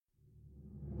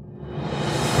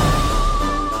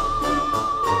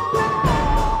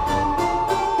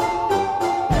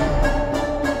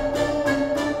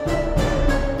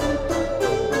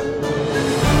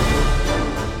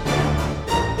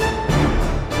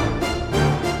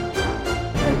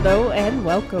and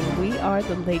welcome. We are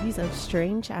the Ladies of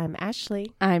Strange. I'm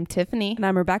Ashley. I'm Tiffany. And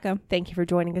I'm Rebecca. Thank you for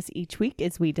joining us each week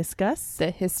as we discuss The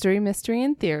history, mystery,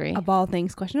 and theory. Of all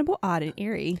things questionable, odd, and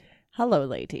eerie. Hello,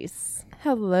 ladies.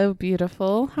 Hello,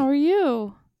 beautiful. How are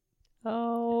you?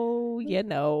 Oh, you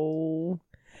know,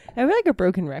 I feel like a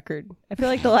broken record. I feel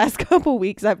like the last couple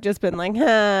weeks I've just been like,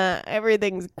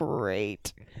 everything's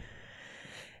great.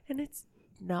 And it's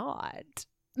not.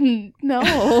 No,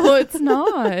 it's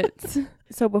not.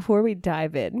 So before we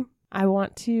dive in, I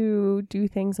want to do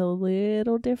things a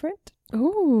little different.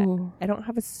 Ooh. I don't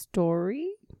have a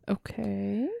story.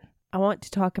 Okay. I want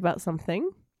to talk about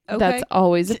something. Okay. That's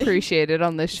always appreciated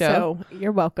on this show. So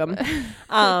you're welcome.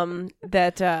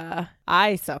 That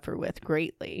I suffer with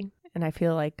greatly. And I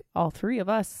feel like all three of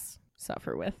us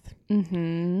suffer with.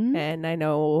 Mm-hmm. And I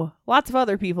know lots of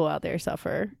other people out there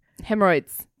suffer.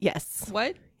 Hemorrhoids. Yes.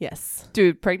 What? Yes.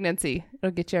 Dude, pregnancy.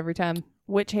 It'll get you every time.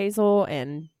 Witch hazel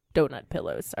and donut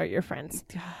pillows are your friends.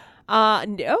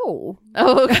 No.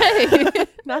 Oh, okay.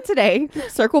 Not today.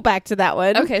 Circle back to that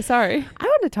one. Okay, sorry. I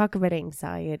want to talk about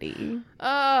anxiety.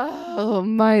 Oh,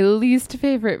 my least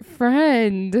favorite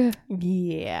friend.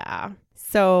 Yeah.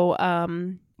 So,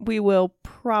 we will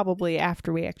probably,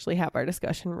 after we actually have our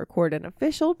discussion, record an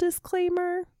official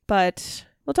disclaimer, but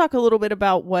we'll talk a little bit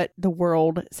about what the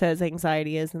world says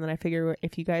anxiety is, and then I figure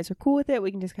if you guys are cool with it,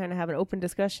 we can just kind of have an open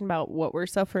discussion about what we're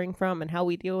suffering from and how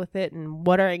we deal with it and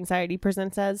what our anxiety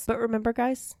presents as. But remember,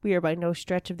 guys, we are by no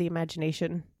stretch of the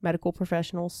imagination medical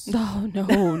professionals. Oh,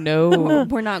 no.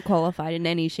 We're not qualified in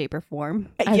any shape or form.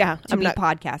 Yeah, I'm not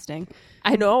podcasting.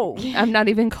 I know. I'm not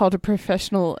even called a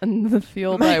professional in the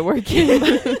field I work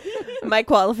in. My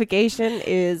qualification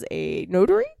is a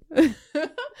notary.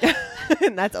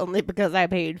 And that's only because I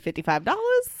paid $55.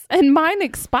 And mine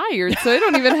expired, so I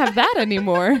don't even have that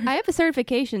anymore. I have a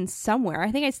certification somewhere.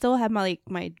 I think I still have my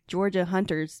Georgia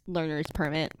Hunter's Learner's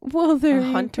Permit. Well, there A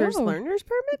you hunter's go. learner's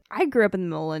permit? I grew up in the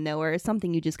middle of nowhere. It's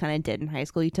something you just kind of did in high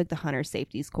school. You took the hunter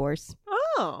safeties course.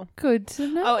 Oh. Good to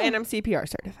know. Oh, and I'm CPR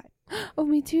certified. Oh,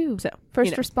 me too. So,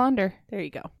 First you know. responder. There you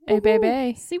go. Hey,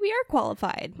 baby. See, we are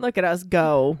qualified. Look at us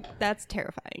go. That's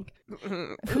terrifying.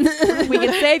 We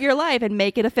can save your life and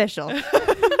make it official.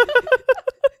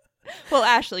 Well,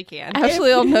 Ashley can.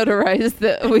 Ashley will notarize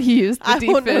that we used the I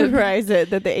will defib. notarize it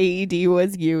that the AED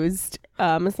was used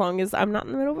as long as I'm not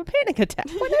in the middle of a panic attack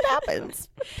when it happens.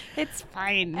 It's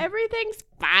fine. Everything's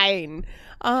fine.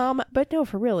 But no,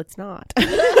 for real, it's not.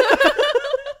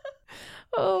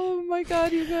 Oh my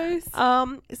God, you guys.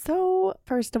 So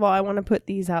first of all, I want to put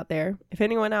these out there. If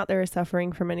anyone out there is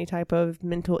suffering from any type of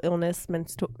mental illness,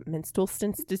 menstrual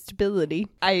disability,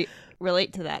 I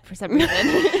relate to that for some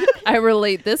reason. I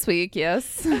relate this week,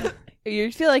 yes.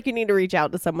 you feel like you need to reach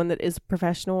out to someone that is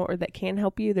professional or that can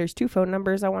help you, there's two phone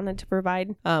numbers I wanted to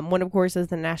provide. One, of course, is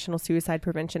the National Suicide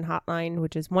Prevention Hotline,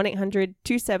 which is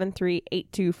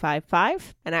 1-800-273-8255.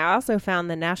 And I also found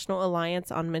the National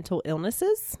Alliance on Mental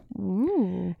Illnesses.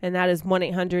 Ooh. And that is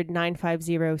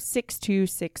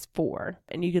 1-800-950-6264.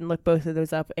 And you can look both of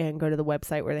those up and go to the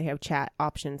website where they have chat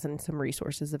options and some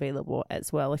resources available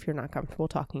as well. If you're not comfortable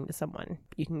talking to someone,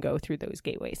 you can go through those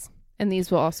gateways. And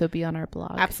these will also be on our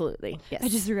blog. Absolutely. Yes. I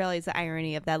just realized the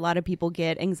irony of that. A lot of people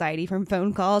get anxiety from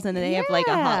phone calls and then they have like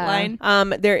a Yeah.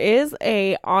 hotline. There is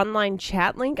a online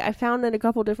chat link I found in a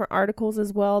couple different articles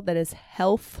as well that is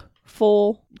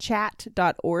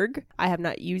healthfulchat.org. I have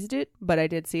not used it, but I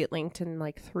did see it linked in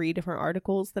like 3 different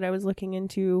articles that I was looking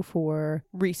into for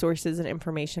resources and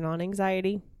information on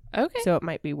anxiety. Okay. So it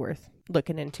might be worth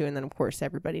looking into. And then, of course,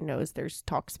 everybody knows there's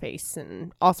Talkspace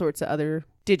and all sorts of other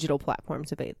digital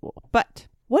platforms available. But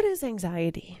what is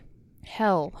anxiety?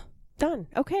 Hell. Done.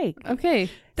 Okay. Okay.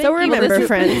 So Thank you. remember, This is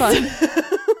friends. fun.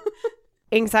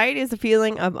 Anxiety is a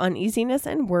feeling of uneasiness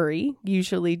and worry,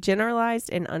 usually generalized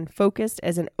and unfocused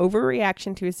as an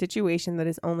overreaction to a situation that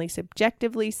is only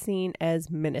subjectively seen as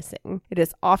menacing. It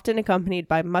is often accompanied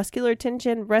by muscular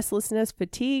tension, restlessness,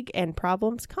 fatigue, and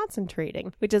problems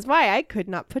concentrating, which is why I could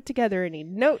not put together any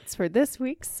notes for this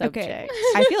week's subject. Okay.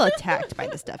 I feel attacked by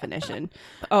this definition.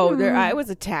 Oh, I was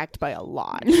attacked by a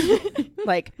lot.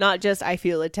 Like, not just I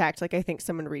feel attacked, like I think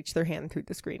someone reached their hand through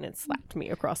the screen and slapped me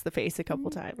across the face a couple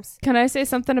times. Can I say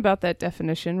something about that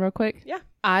definition real quick? Yeah.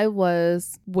 I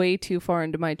was way too far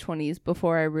into my 20s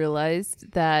before I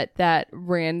realized that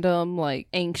random, like,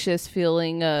 anxious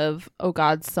feeling of, oh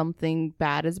God, something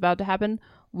bad is about to happen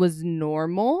was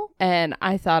normal. And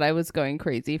I thought I was going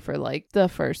crazy for like the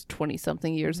first 20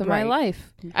 something years of my Right.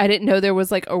 life. I didn't know there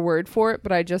was like a word for it,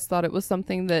 but I just thought it was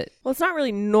something that Well, it's not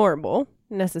really normal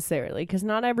necessarily because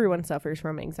not everyone suffers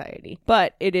from anxiety,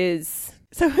 but it is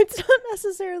So it's not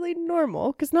necessarily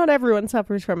normal because not everyone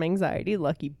suffers from anxiety.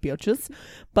 Lucky bitches.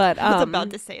 But I was about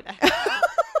to say that.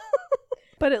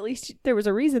 but at least there was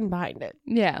a reason behind it.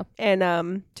 Yeah.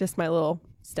 And just my little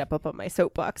step up on my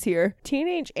soapbox here.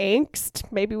 Teenage angst.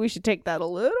 Maybe we should take that a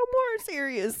little more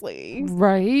seriously.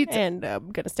 Right. And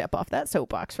I'm going to step off that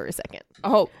soapbox for a second.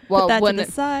 Oh, well, Put that when to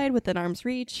the side within arm's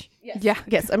reach. yeah,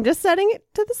 Yes, I'm just setting it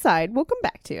to the side. We'll come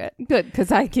back to it. good,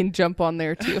 because I can jump on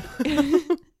there too.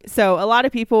 So a lot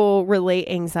of people relate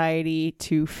anxiety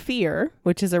to fear,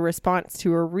 which is a response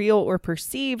to a real or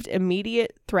perceived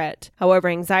immediate threat. However,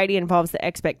 anxiety involves the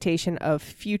expectation of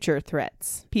future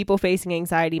threats. People facing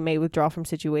anxiety may withdraw from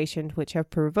situations which have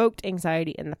provoked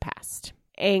anxiety in the past.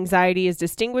 Anxiety is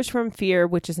distinguished from fear,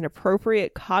 which is an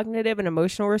appropriate cognitive and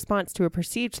emotional response to a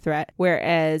perceived threat,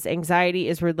 whereas anxiety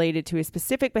is related to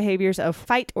specific behaviors of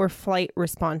fight or flight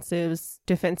responses,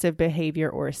 defensive behavior,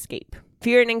 or escape.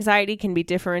 Fear and anxiety can be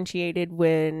differentiated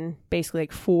when basically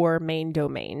like 4 main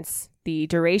domains: the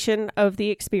duration of the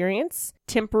experience,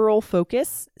 temporal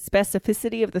focus,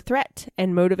 specificity of the threat,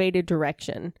 and motivated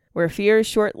direction. Where fear is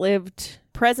short-lived,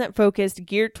 present-focused,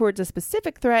 geared towards a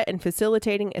specific threat and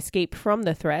facilitating escape from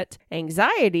the threat.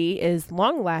 Anxiety is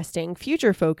long-lasting,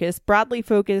 future-focused, broadly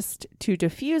focused to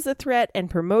diffuse a threat and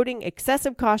promoting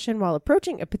excessive caution while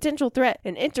approaching a potential threat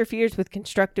and interferes with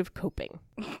constructive coping.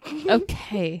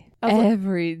 Okay. I was like-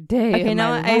 Every day. Okay, of now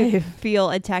my I life. feel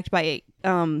attacked by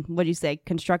what do you say?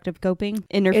 Constructive coping?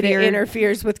 It Interfere.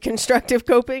 interferes with constructive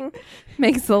coping.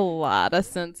 Makes a lot of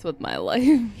sense with my life.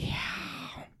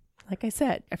 Like I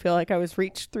said, I feel like I was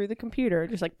reached through the computer,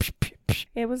 just like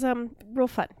it was real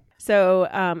fun. So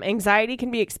anxiety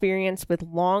can be experienced with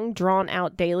long,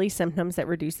 drawn-out daily symptoms that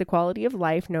reduce the quality of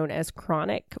life, known as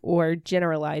chronic or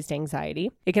generalized anxiety.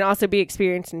 It can also be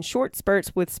experienced in short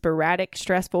spurts with sporadic,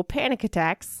 stressful panic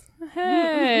attacks,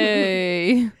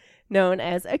 Hey. known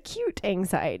as acute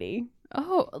anxiety.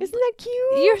 Oh, Isn't that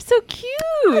cute? you're so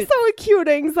cute. so acute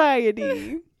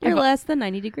anxiety. You're less than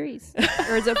 90 degrees.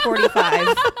 Or is it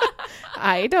 45?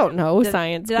 I don't know, Did-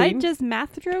 science Did I queen. just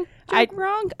math joke I-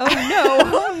 wrong? Oh,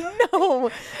 no.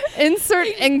 Oh, no. Insert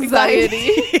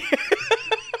anxiety.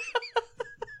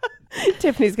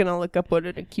 Tiffany's going to look up what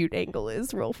an acute angle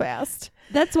is real fast.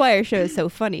 That's why our show is so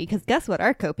funny, because guess what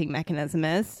our coping mechanism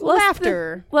is?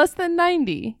 Laughter. Less than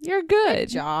 90. You're good. Good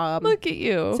job. Look at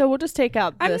you. So we'll just take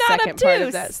out the I'm not second part of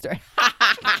obtuse. that story.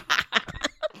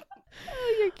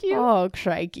 Oh, you're cute. Oh,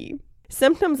 crikey.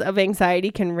 Symptoms of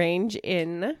anxiety can range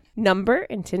in number,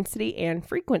 intensity, and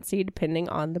frequency depending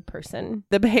on the person.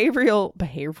 The behavioral.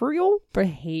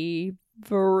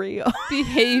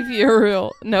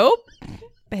 Nope.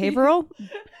 Behavioral?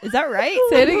 Is that right?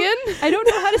 Say it again. I don't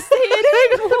know how to say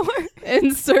it anymore.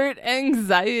 Insert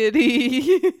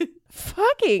anxiety.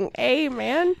 Fucking A,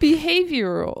 man.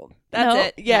 Behavioral. That's No?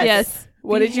 it. Yes.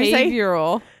 What did you say?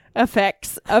 Behavioral.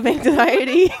 Effects of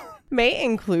anxiety may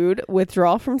include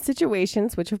withdrawal from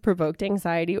situations which have provoked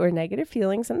anxiety or negative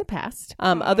feelings in the past.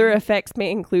 Other effects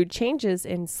may include changes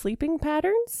in sleeping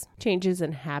patterns, changes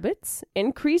in habits,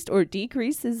 increased or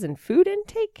decreases in food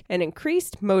intake, and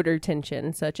increased motor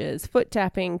tension, such as foot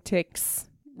tapping, tics,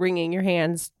 wringing your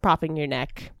hands, propping your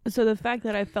neck. So the fact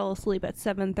that I fell asleep at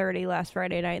 7:30 last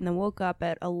Friday night and then woke up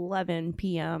at 11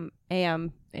 p.m.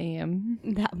 a.m.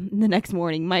 The next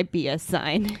morning might be a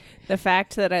sign. The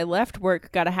fact that I left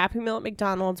work, got a Happy Meal at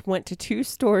McDonald's, went to 2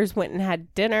 stores, went and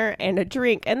had dinner and a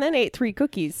drink, and then ate 3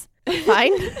 cookies.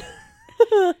 Fine.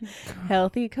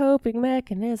 Healthy coping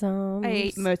mechanisms. I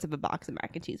ate most of a box of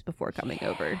mac and cheese before coming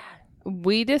over.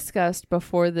 We discussed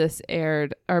before this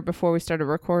aired, or before we started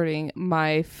recording,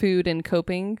 my food and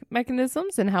coping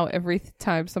mechanisms and how every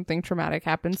time something traumatic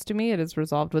happens to me, it is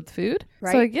resolved with food.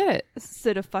 Right. So I get it.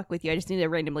 So to fuck with you, I just need to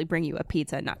randomly bring you a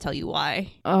pizza and not tell you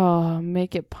why. Oh,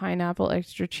 make it pineapple,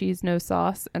 extra cheese, no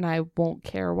sauce, and I won't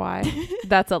care why.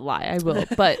 That's a lie. I will.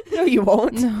 But No, you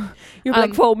won't. no. You're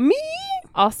like, for me?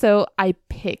 Also, I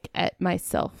pick at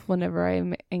myself whenever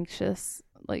I'm anxious,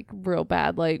 like real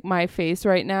bad. Like my face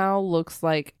right now looks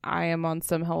like I am on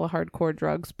some hella hardcore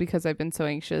drugs because I've been so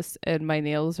anxious and my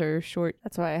nails are short.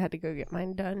 That's why I had to go get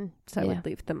mine done, so I Yeah. would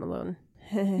leave them alone.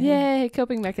 Yay,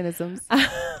 coping mechanisms.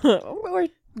 Or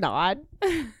not.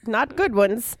 Not good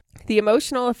ones. The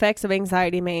emotional effects of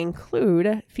anxiety may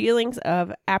include feelings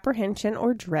of apprehension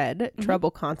or dread,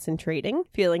 trouble concentrating,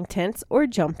 feeling tense or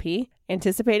jumpy,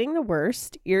 anticipating the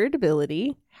worst,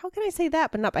 irritability. How can I say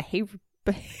that but not behavioral?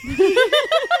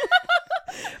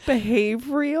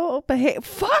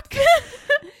 Fuck.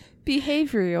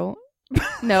 Behavioral.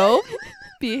 No.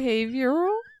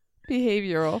 Behavioral.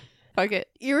 Fuck it.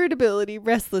 Irritability,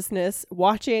 restlessness,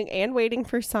 watching and waiting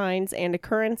for signs and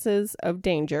occurrences of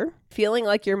danger, feeling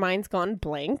like your mind's gone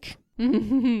blank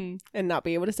and not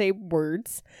be able to say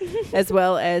words, as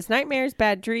well as nightmares,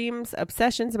 bad dreams,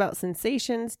 obsessions about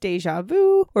sensations, deja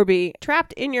vu, or be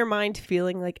trapped in your mind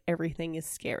feeling like everything is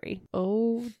scary.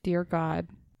 Oh, dear God.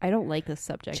 I don't like this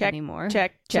subject anymore.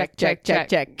 Check.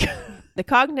 The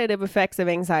cognitive effects of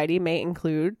anxiety may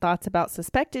include thoughts about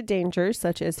suspected dangers,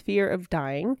 such as fear of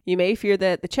dying. You may fear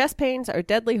that the chest pains are a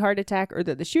deadly heart attack or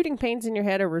that the shooting pains in your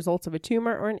head are results of a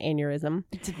tumor or an aneurysm.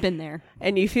 It's been there.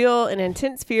 And you feel an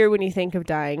intense fear when you think of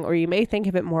dying, or you may think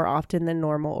of it more often than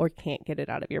normal or can't get it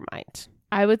out of your mind.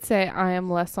 I would say I am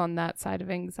less on that side of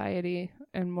anxiety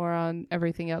and more on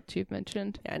everything else you've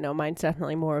mentioned. Yeah, no, mine's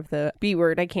definitely more of the B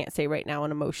word I can't say right now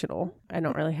and emotional. I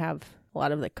don't really have a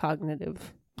lot of the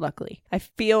cognitive, luckily. I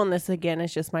feel, and this again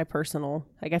is just my personal,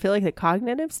 like I feel like the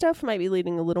cognitive stuff might be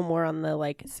leading a little more on the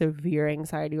like severe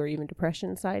anxiety or even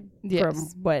depression side from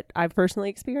what I've personally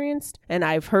experienced and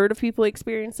I've heard of people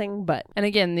experiencing, but. And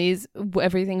again,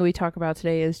 everything we talk about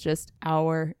today is just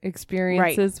our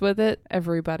experiences with it.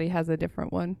 Everybody has a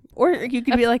different one. Or you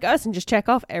could be like us and just check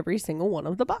off every single one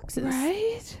of the boxes.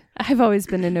 Right? I've always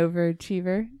been an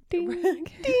overachiever. Ding.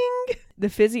 Ding. The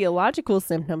physiological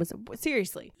symptoms,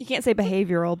 seriously. You can't say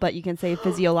behavioral, but you can say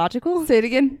physiological. Say it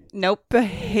again. Nope.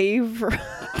 Behavioral.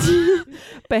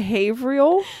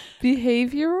 Behavioral.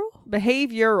 Behavioral.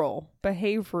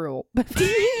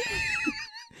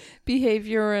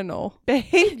 Behavioral.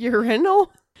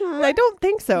 I don't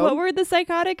think so. What were the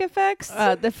psychotic effects?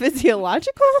 The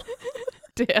physiological?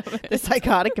 Damn it. The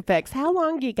psychotic effects. How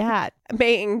long you got?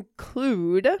 May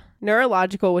include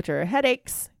neurological, which are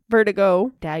headaches,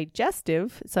 vertigo,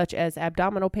 digestive, such as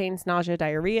abdominal pains, nausea,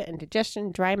 diarrhea,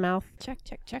 indigestion, dry mouth. Check.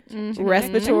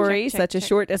 Respiratory, such as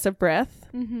shortness of breath,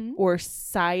 Mm-hmm. or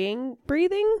sighing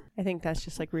breathing. I think that's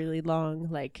just like really long,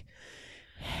 like,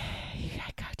 I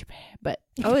got to bed. But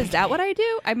Oh, is that what I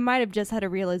do? I might have just had a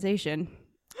realization.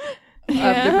 of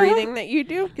the breathing that you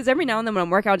do. Because every now and then when I'm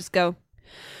working, I'll just go,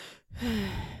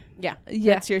 Yeah.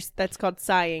 Yeah. That's called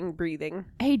sighing breathing.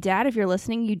 hey, Dad, if you're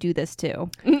listening, you do this too.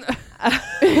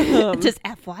 Just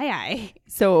FYI.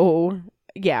 So,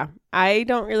 yeah, I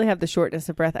don't really have the shortness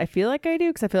of breath. I feel like I do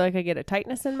because I feel like I get a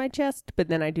tightness in my chest, but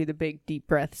then I do the big deep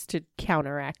breaths to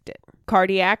counteract it.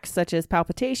 Cardiac, such as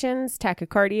palpitations,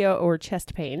 tachycardia, or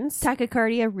chest pains.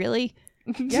 Tachycardia, really?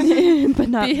 Yeah. But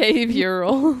not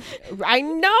Behavioral. I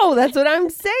know, that's what I'm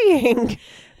saying.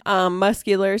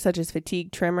 Muscular, such as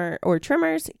fatigue,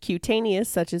 tremors. Cutaneous,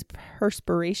 such as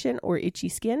perspiration or itchy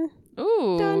skin.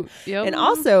 Ooh. Done. Yep. And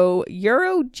also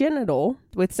urogenital,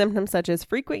 with symptoms such as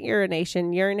frequent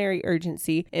urination, urinary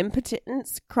urgency,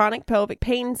 impotence, chronic pelvic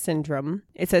pain syndrome.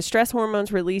 It says stress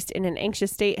hormones released in an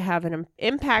anxious state have an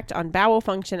impact on bowel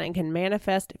function and can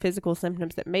manifest physical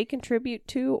symptoms that may contribute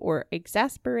to or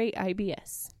exacerbate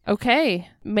IBS. Okay.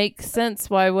 Makes sense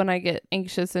why when I get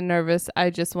anxious and nervous,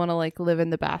 I just want to like live in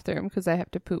the bathroom because I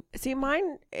have to poop. See,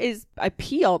 mine is I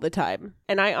pee all the time.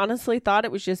 And I honestly thought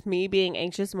it was just me being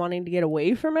anxious, wanting to get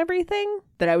away from everything,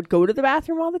 that I would go to the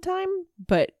bathroom all the time.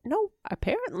 But no,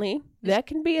 apparently that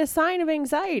can be a sign of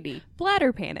anxiety.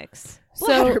 bladder panics.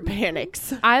 Bladder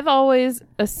panics. I've always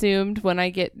assumed when I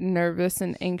get nervous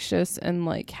and anxious and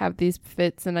like have these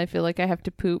fits and I feel like I have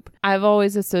to poop, I've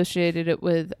always associated it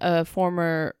with a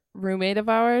former roommate of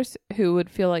ours who would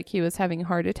feel like he was having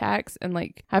heart attacks and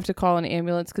like have to call an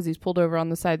ambulance because he's pulled over on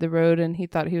the side of the road and he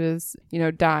thought he was,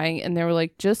 dying. And they were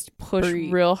like, just push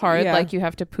Breathe. real hard, Yeah. like you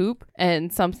have to poop.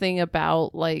 And something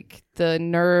about like the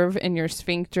nerve in your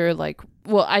sphincter, like,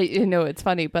 well, I know it's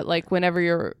funny, but like whenever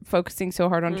you're focusing so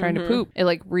hard on trying to poop, it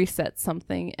like resets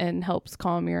something and helps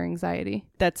calm your anxiety.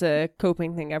 That's a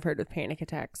coping thing I've heard with panic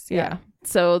attacks. Yeah.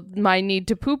 So my need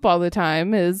to poop all the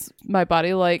time is my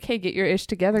body like, hey, get your ish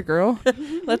together, girl.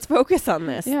 Let's focus on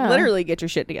this. Yeah. Literally get your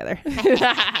shit together.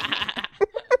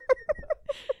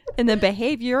 And then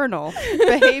behavioral.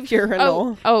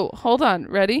 Behavioral. Oh, hold on.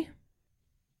 Ready?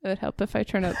 It would help if I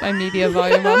turn up my media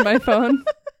volume on my phone.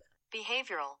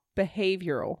 Behavioral.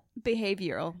 Behavioral.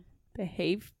 Behavioral.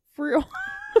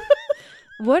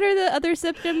 What are the other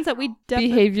symptoms that we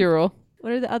Behavioral.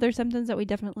 What are the other symptoms that we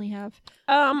definitely have?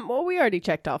 Well, we already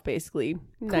checked off basically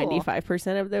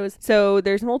 95% of those. So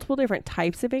there's multiple different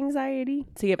types of anxiety.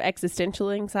 So you have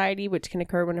existential anxiety, which can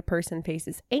occur when a person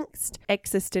faces angst,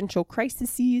 existential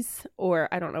crises, or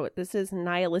I don't know what this is,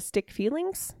 nihilistic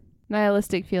feelings.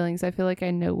 Nihilistic feelings. I feel like I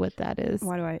know what that is.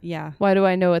 Why do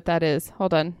I know what that is?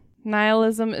 Hold on.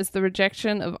 Nihilism is the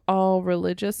rejection of all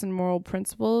religious and moral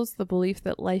principles, the belief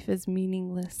that life is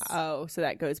meaningless. Oh, so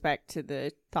that goes back to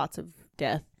the thoughts of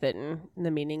death and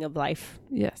the meaning of life.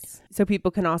 Yes. So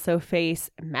people can also face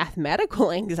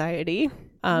mathematical anxiety.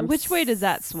 Which way does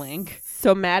that swing?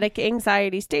 Somatic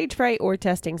anxiety, stage fright, or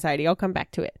test anxiety. I'll come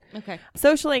back to it. Okay.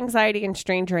 Social anxiety and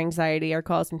stranger anxiety are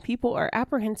caused when people are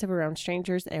apprehensive around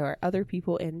strangers or other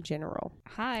people in general.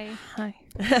 Hi.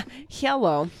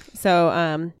 Hello.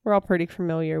 So we're all pretty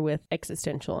familiar with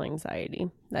existential anxiety.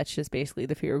 That's just basically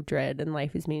the fear of dread and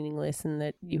life is meaningless and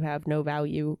that you have no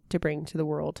value to bring to the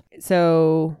world.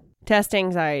 So test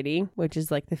anxiety, which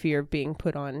is like the fear of being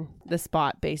put on the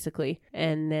spot, basically.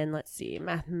 And then let's see,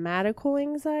 mathematical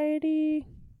anxiety.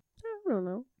 I don't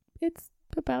know. It's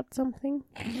about something.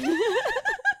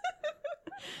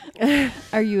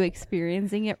 Are you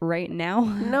experiencing it right now?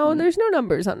 No, there's no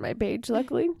numbers on my page,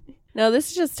 luckily. No, this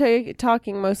is just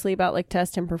talking mostly about like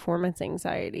test and performance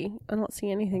anxiety. I don't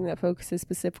see anything that focuses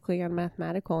specifically on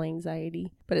mathematical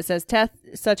anxiety. But it says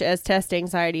such as test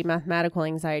anxiety, mathematical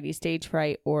anxiety, stage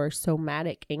fright, or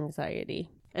somatic anxiety.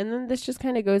 And then this just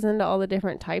kind of goes into all the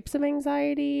different types of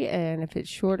anxiety and if it's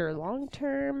short or long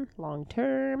term,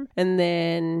 and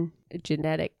then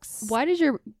genetics. Why does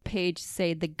your page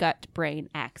say the gut-brain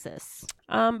axis?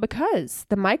 Because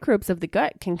the microbes of the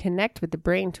gut can connect with the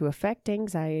brain to affect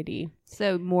anxiety.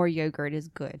 So more yogurt is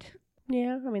good.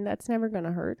 Yeah, I mean, that's never going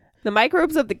to hurt. The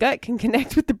microbes of the gut can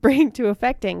connect with the brain to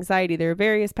affect anxiety. There are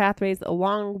various pathways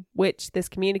along which this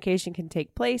communication can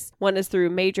take place. One is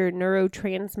through major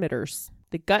neurotransmitters.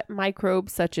 The gut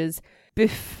microbes such as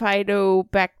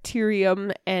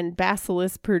Bifidobacterium and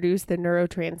Bacillus produce the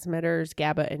neurotransmitters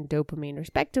GABA and dopamine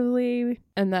respectively.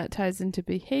 And that ties into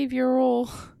behavioral,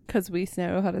 because we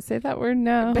know how to say that word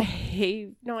now.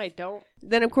 No, I don't.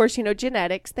 Then, of course,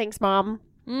 genetics. Thanks, Mom.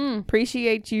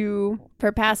 Appreciate you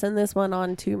for passing this one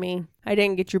on to me. I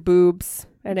didn't get your boobs.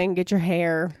 I didn't get your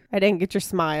hair. I didn't get your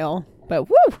smile. But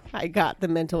woo, I got the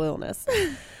mental illness.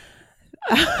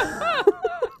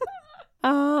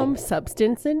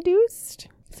 Substance induced.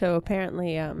 So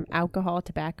apparently alcohol,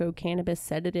 tobacco, cannabis,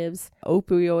 sedatives,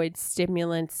 opioids,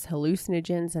 stimulants,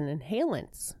 hallucinogens, and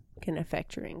inhalants can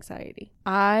affect your anxiety.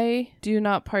 I do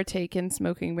not partake in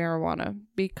smoking marijuana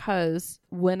because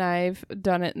when I've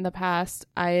done it in the past,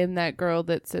 I am that girl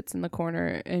that sits in the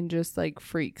corner and just like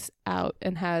freaks out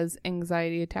and has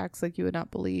anxiety attacks like you would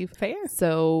not believe. Fair.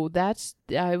 So that's,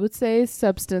 I would say,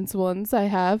 substance ones I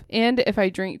have. And if I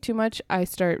drink too much, I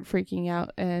start freaking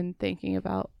out and thinking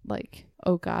about like,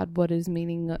 oh God, what is the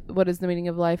meaning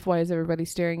of life? Why is everybody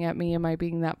staring at me? Am I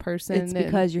being that person? It's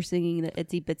because you're singing the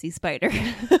Itsy Bitsy Spider.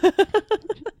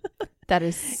 That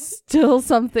is still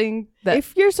something that...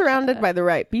 If you're surrounded by the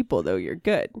right people, though, you're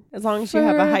good. As long as you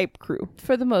have a hype crew.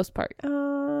 For the most part.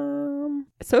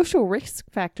 Social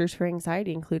risk factors for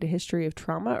anxiety include a history of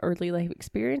trauma, early life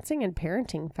experiencing, and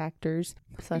parenting factors,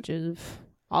 such as...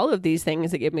 all of these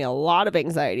things that give me a lot of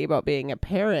anxiety about being a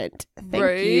parent.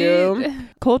 Thank you.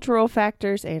 Cultural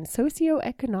factors and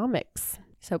socioeconomics.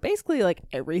 So basically, like,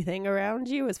 everything around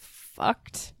you is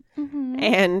fucked. Mm-hmm.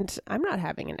 And I'm not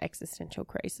having an existential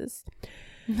crisis.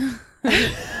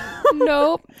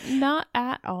 Nope, not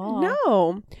at all.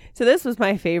 No. So this was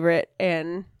my favorite,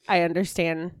 and I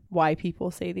understand why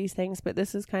people say these things, but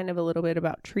this is kind of a little bit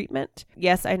about treatment.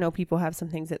 Yes, I know people have some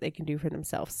things that they can do for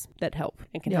themselves that help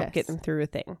and can help get them through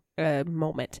a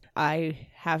moment. I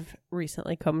have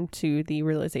recently come to the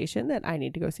realization that I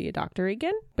need to go see a doctor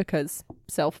again because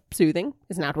self-soothing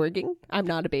is not working. I'm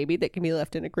not a baby that can be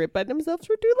left in a crib by themselves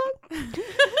for too long.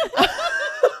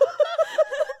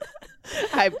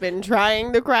 I've been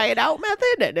trying the cry it out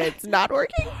method and it's not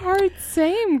working. Hard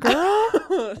same,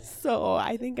 girl. So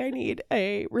I think I need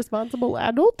a responsible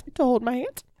adult to hold my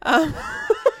hand.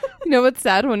 You know what's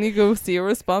sad when you go see a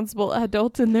responsible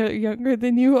adult and they're younger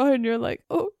than you are and you're like,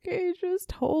 okay,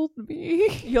 just hold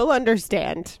me. You'll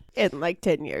understand in like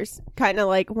 10 years. Kind of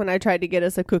like when I tried to get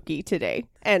us a cookie today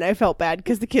and I felt bad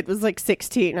because the kid was like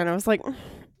 16 and I was like,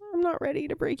 I'm not ready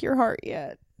to break your heart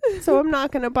yet. So I'm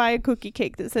not going to buy a cookie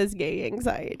cake that says gay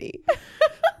anxiety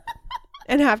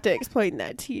and have to explain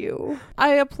that to you. I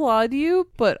applaud you,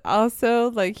 but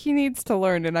also like he needs to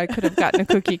learn and I could have gotten a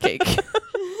cookie cake.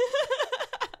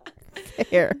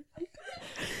 Fair.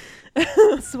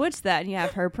 Switch that and you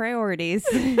have her priorities.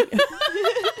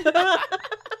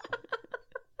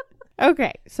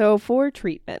 Okay, so for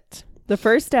treatment. The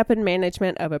first step in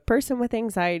management of a person with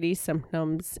anxiety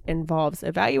symptoms involves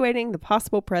evaluating the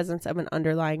possible presence of an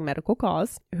underlying medical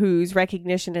cause, whose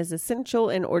recognition is essential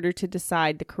in order to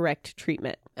decide the correct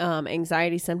treatment.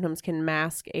 Anxiety symptoms can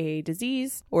mask a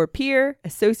disease or appear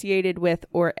associated with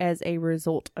or as a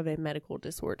result of a medical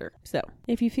disorder. So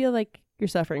if you feel like you're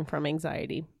suffering from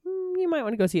anxiety, you might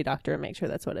want to go see a doctor and make sure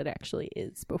that's what it actually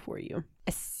is before you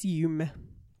assume.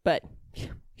 But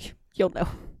you'll know.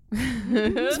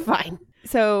 It's fine.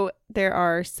 So there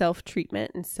are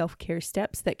self-treatment and self-care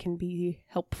steps that can be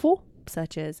helpful,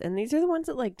 such as, and these are the ones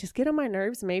that like just get on my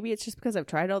nerves. Maybe it's just because I've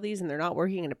tried all these and they're not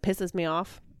working and it pisses me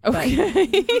off.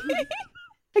 Okay.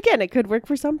 Again, it could work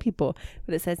for some people,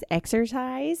 but it says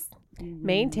exercise,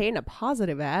 maintain a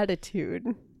positive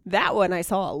attitude. That one I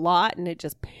saw a lot and it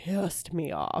just pissed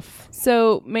me off.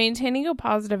 So maintaining a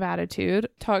positive attitude,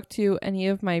 talk to any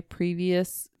of my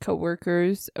previous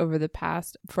coworkers over the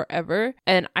past forever,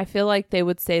 and I feel like they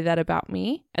would say that about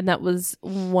me, and that was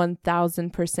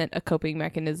 1000% a coping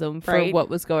mechanism for what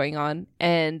was going on.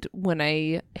 And when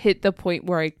I hit the point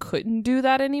where I couldn't do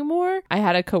that anymore, I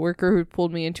had a coworker who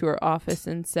pulled me into her office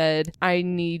and said, I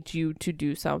need you to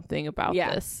do something about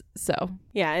this. So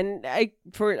yeah, and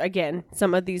again,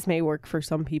 some of these may work for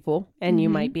some people, and you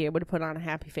might be able to put on a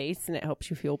happy face and it helps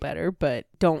you feel better, but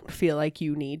don't feel like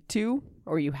you need to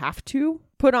or you have to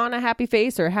put on a happy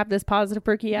face or have this positive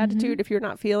perky attitude if you're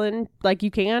not feeling like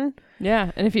you can.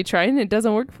 Yeah, and if you try and it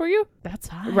doesn't work for you, that's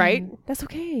fine. Right? That's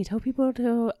okay. Tell people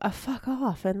to fuck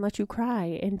off and let you cry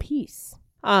in peace.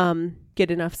 Get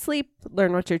enough sleep,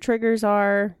 learn what your triggers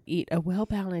are, eat a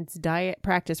well-balanced diet,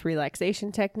 practice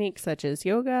relaxation techniques such as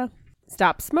yoga,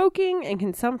 stop smoking and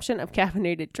consumption of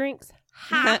caffeinated drinks.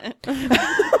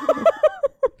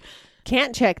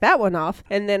 Can't check that one off.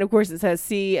 And then, of course, it says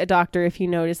see a doctor if you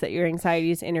notice that your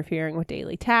anxiety is interfering with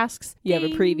daily tasks. You have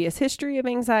a previous history of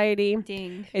anxiety.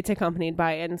 Ding. It's accompanied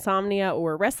by insomnia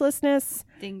or restlessness.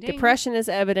 Ding, ding. Depression is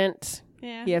evident.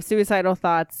 Yeah. You have suicidal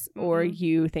thoughts, or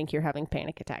you think you're having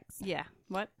panic attacks. Yeah.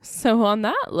 What? So on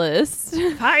that list,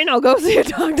 Fine, I'll go see a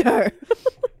doctor.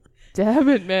 damn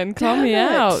it, man, call me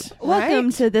out.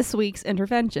 Welcome to this week's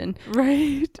intervention.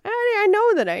 Right. I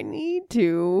know that I need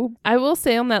to. I will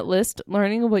say on that list,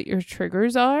 learning what your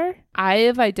triggers are, I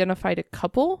have identified a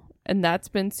couple, and that's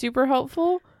been super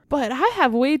helpful, but I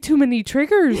have way too many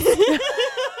triggers.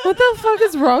 What the fuck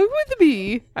is wrong with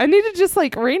me? I need to just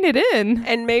like rein it in.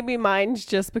 And maybe mine's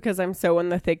just because I'm so in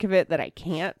the thick of it that I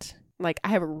can't. Like, I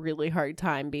have a really hard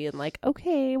time being like,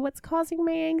 okay, what's causing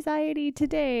my anxiety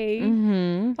today?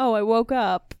 Mm-hmm. Oh, I woke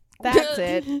up. That's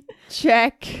it.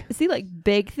 Check. See, like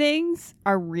big things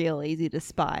are real easy to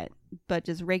spot, but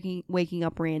just waking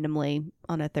up randomly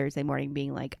on a Thursday morning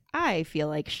being like, I feel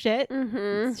like shit.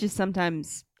 Mm-hmm. It's just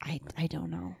sometimes I don't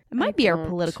know. It might be our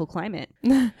political climate.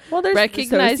 Well, there's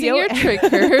Recognizing your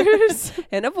triggers.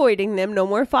 and avoiding them. No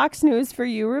more Fox News for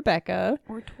you, Rebecca.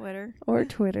 Or Twitter. Or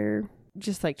Twitter.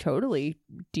 Just like totally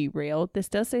derailed. This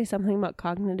does say something about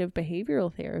cognitive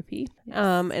behavioral therapy. Yes.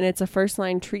 And it's a first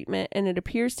line treatment, and it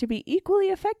appears to be equally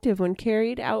effective when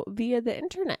carried out via the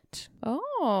internet.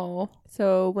 Oh.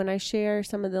 So when I share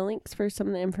some of the links for some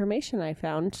of the information I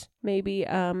found, maybe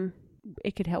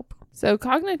it could help. So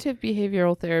cognitive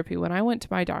behavioral therapy, when I went to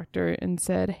my doctor and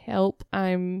said, help,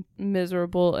 I'm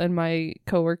miserable and my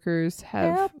coworkers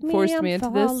have forced me into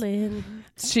this,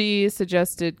 she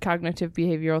suggested cognitive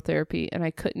behavioral therapy, and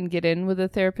I couldn't get in with a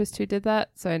therapist who did that.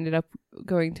 So I ended up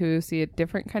going to see a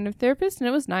different kind of therapist, and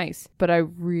it was nice. But I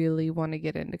really want to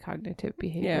get into cognitive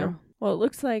behavior. Yeah. Well, it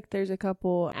looks like there's a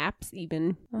couple apps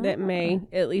even that may,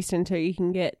 at least until you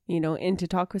can get, in to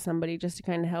talk with somebody just to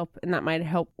kind of help. And that might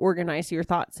help organize your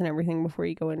thoughts and everything before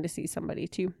you go in to see somebody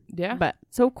too. Yeah. But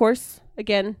so, of course,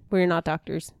 again, we're not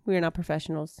doctors. We are not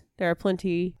professionals. There are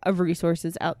plenty of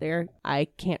resources out there. I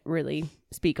can't really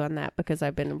speak on that because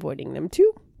I've been avoiding them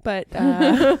too. But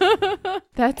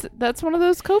that's one of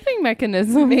those coping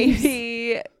mechanisms.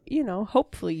 Maybe,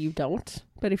 hopefully you don't.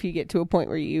 But if you get to a point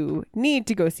where you need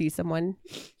to go see someone,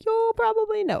 you'll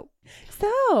probably know.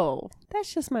 So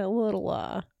that's just my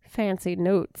little fancy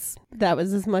notes. That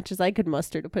was as much as I could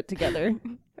muster to put together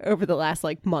over the last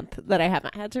month that I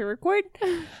haven't had to record.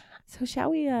 So shall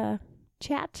we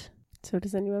chat? So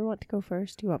does anyone want to go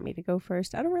first? Do you want me to go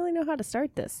first? I don't really know how to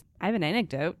start this. I have an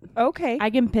anecdote. Okay. I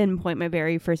can pinpoint my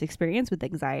very first experience with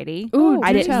anxiety. Ooh,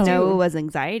 I didn't tell. know it was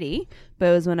anxiety, but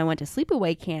it was when I went to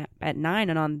sleepaway camp at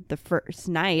 9, and on the first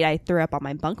night, I threw up on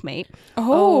my bunkmate.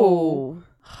 Oh,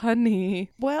 honey.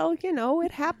 Well,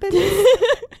 it happens.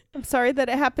 I'm sorry that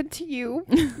it happened to you.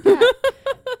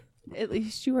 At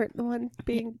least you weren't the one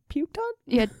being puked on.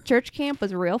 Yeah, church camp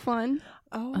was real fun.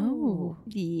 Oh.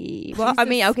 Yeah. Well, I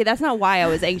mean, okay, that's not why I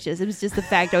was anxious. It was just the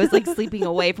fact I was sleeping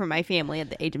away from my family at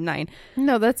the age of 9.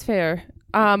 No, that's fair.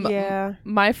 Yeah.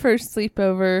 My first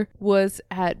sleepover was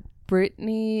at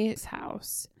Brittany's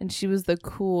house, and she was the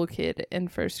cool kid in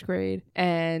first grade.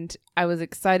 And I was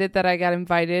excited that I got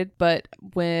invited, but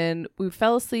when we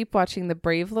fell asleep watching The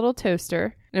Brave Little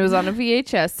Toaster, and it was on a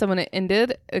VHS, so when it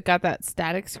ended, it got that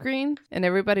static screen, and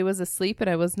everybody was asleep, and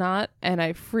I was not, and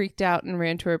I freaked out and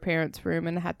ran to her parents' room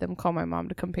and had them call my mom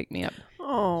to come pick me up.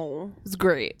 Oh, It was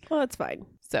great. well, that's fine.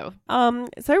 So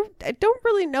I don't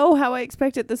really know how I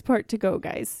expected this part to go,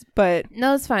 guys, but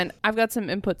no, it's fine. I've got some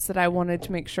inputs that I wanted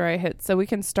to make sure I hit, so we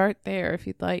can start there if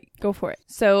you'd like. go for it.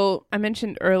 So I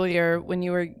mentioned earlier when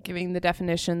you were giving the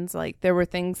definitions, like there were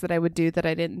things that I would do that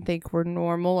I didn't think were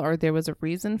normal or there was a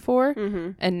reason for.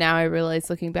 Mm-hmm. And now I realize,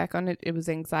 looking back on it, it was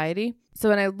anxiety. So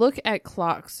when I look at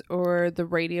clocks or the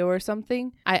radio or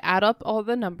something, I add up all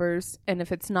the numbers, and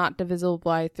if it's not divisible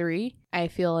by 3, I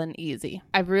feel uneasy.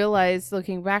 I've realized,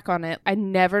 looking back on it, I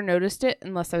never noticed it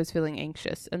unless I was feeling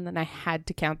anxious, and then I had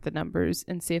to count the numbers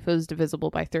and see if it was divisible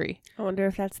by 3. I wonder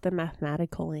if that's the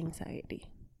mathematical anxiety.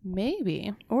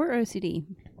 Maybe. Or OCD.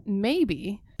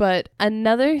 Maybe. But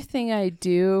another thing I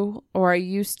do, or I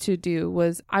used to do,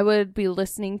 was I would be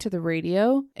listening to the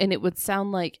radio and it would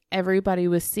sound like everybody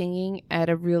was singing at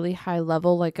a really high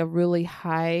level, like a really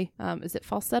high, is it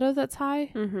falsetto that's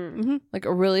high? Mm-hmm. Like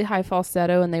a really high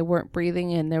falsetto, and they weren't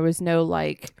breathing, and there was no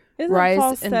like Isn't rise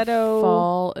falsetto and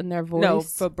fall in their voice. No,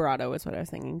 vibrato is what I was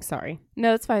thinking. Sorry.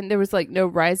 No, it's fine. There was like no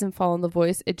rise and fall in the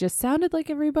voice. It just sounded like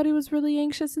everybody was really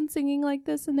anxious and singing like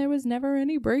this, and there was never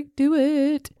any break to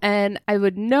it. And I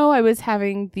would know I was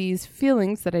having these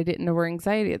feelings that I didn't know were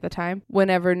anxiety at the time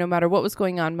whenever, no matter what was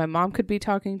going on, my mom could be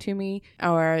talking to me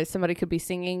or somebody could be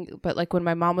singing. But like when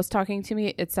my mom was talking to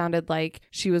me, it sounded like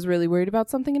she was really worried about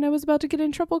something and I was about to get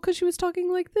in trouble because she was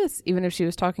talking like this, even if she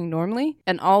was talking normally.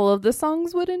 And all of the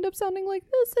songs would end up sounding like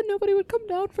this and nobody would come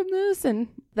down from this. And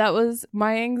that was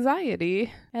my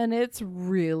anxiety, and it's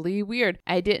really weird.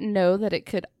 I didn't know that it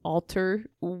could alter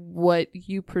what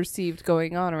you perceived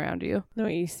going on around you. No,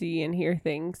 you see and hear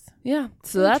things. Yeah,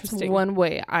 so that's Interesting. one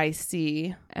way I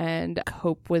see and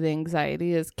cope with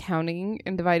anxiety is counting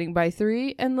and dividing by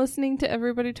 3 and listening to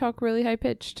everybody talk really high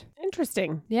pitched.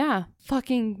 Interesting. Yeah,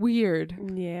 fucking weird.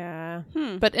 Yeah.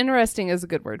 But interesting is a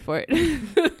good word for it.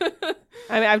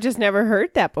 I mean, I've just never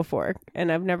heard that before,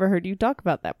 and I've never heard you talk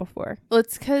about that before. Well,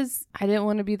 it's because I didn't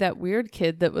want to be that weird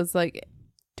kid that was like,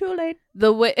 Too late.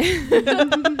 the way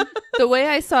the way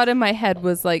I saw it in my head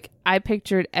was like I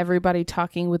pictured everybody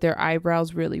talking with their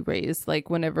eyebrows really raised, like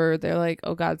whenever they're like,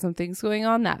 oh god, something's going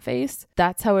on, that face.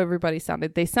 That's how everybody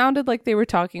sounded. They sounded like they were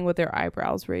talking with their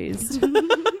eyebrows raised.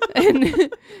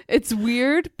 And it's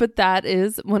weird, but that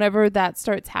is, whenever that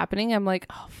starts happening, I'm like,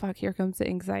 oh fuck, here comes the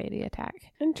anxiety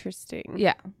attack. Interesting.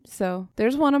 Yeah, so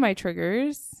there's one of my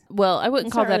triggers. Well, I wouldn't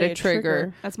It's call not that really a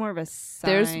trigger. That's more of a sign.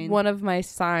 There's one of my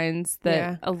signs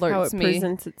that how alerts it me.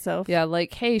 presents itself. Yeah,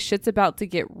 like, hey, shit's about to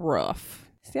get rough.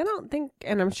 See, I don't think,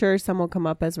 and I'm sure some will come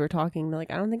up as we're talking,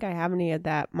 like, I don't think I have any of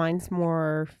that. Mine's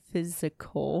more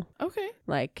physical. Okay.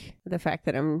 Like the fact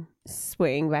that I'm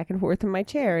swaying back and forth in my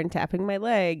chair and tapping my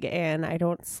leg, and I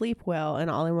don't sleep well, and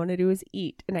all I want to do is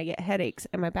eat, and I get headaches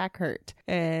and my back hurt,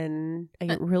 and I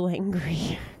get real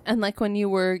angry. And like when you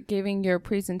were giving your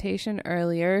presentation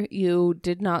earlier, you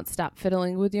did not stop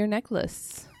fiddling with your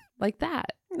necklace like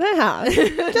that. Yeah,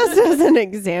 just as an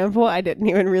example, I didn't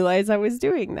even realize I was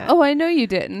doing that. Oh, I know you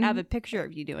didn't. I have a picture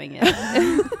of you doing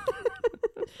it.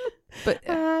 But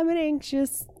I'm an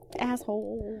anxious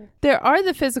asshole. there are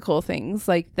the physical things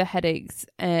like the headaches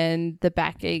and the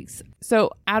backaches.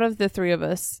 So out of the 3 of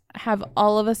us, have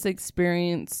all of us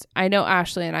experienced, I know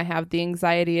Ashley and I have the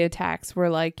anxiety attacks where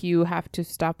like you have to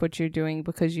stop what you're doing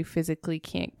because you physically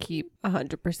can't keep.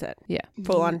 100%. Yeah.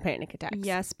 Full on panic attacks.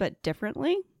 Yes, but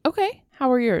differently. Okay.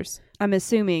 How are yours? I'm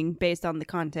assuming, based on the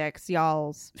context,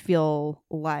 y'all feel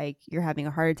like you're having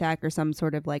a heart attack or some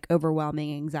sort of like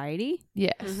overwhelming anxiety.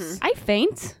 Yes. Mhm. I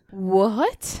faint.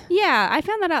 What? Yeah, I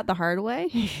found that out the hard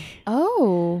way.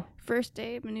 Oh. First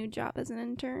day of a new job as an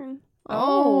intern.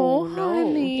 Oh, no.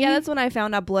 honey. Yeah, that's when I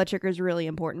found out blood sugar is really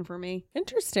important for me.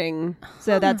 Interesting.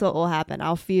 So that's what will happen.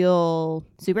 I'll feel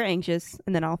super anxious,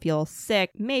 and then I'll feel sick,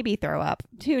 maybe throw up.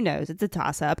 Who knows? It's a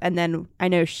toss-up. And then I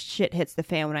know shit hits the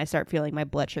fan when I start feeling my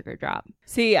blood sugar drop.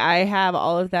 See, I have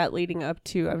all of that leading up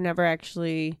to, I've never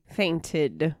actually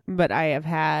fainted, but I have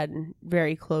had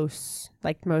very close,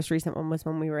 like the most recent one was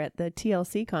when we were at the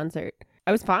TLC concert.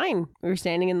 I was fine. We were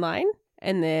standing in line.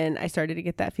 And then I started to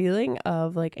get that feeling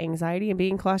of like anxiety, and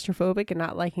being claustrophobic and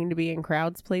not liking to be in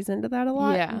crowds plays into that a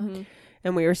lot. Yeah.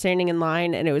 And we were standing in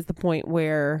line, and it was the point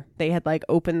where they had like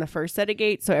opened the first set of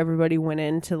gates. So everybody went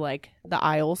into like the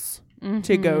aisles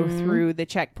to go through the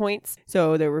checkpoints.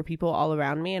 So there were people all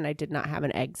around me, and I did not have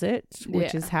an exit,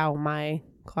 which Yeah. is how my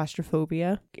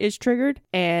claustrophobia is triggered.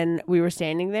 And we were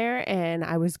standing there and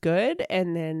I was good.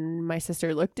 And then my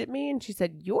sister looked at me and she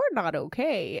said, "You're not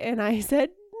okay." And I said,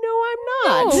 "No, I'm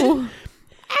not." No.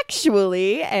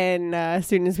 Actually. And as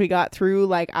soon as we got through,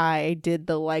 like I did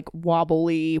the like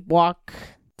wobbly walk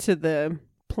to the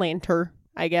planter,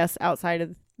 I guess, outside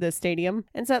of the stadium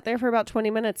and sat there for about 20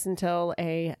 minutes until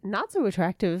a not so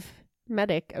attractive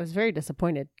medic, I was very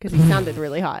disappointed because he sounded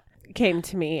really hot, came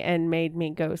to me and made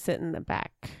me go sit in the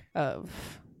back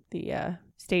of the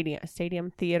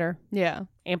stadium theater, Yeah.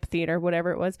 amphitheater,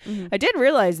 whatever it was. Mhm. I did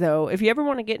realize though, if you ever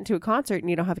want to get into a concert and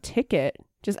you don't have a ticket,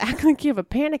 just act like you have a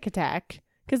panic attack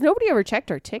because nobody ever checked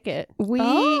our ticket. We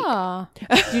Ah.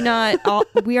 do not.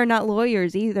 We are not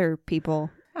lawyers either,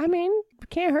 people. I mean, it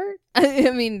can't hurt, I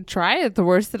mean, try it. The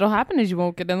worst that'll happen is you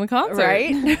won't get in the concert.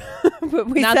 right? But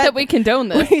Not that we condone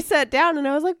this. we sat down and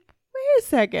I was like, wait a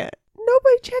second.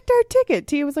 Nobody checked our ticket.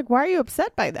 Tia was like, "Why are you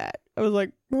upset by that?" I was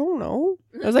like, "Oh, no."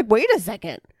 I was like, wait a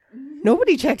second.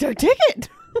 Nobody checked our ticket.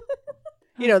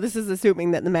 You know, this is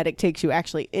assuming that the medic takes you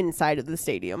actually inside of the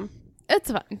stadium.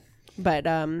 It's fine. But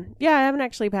yeah, I haven't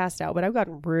actually passed out, but I've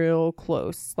gotten real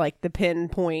close. Like the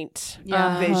pinpoint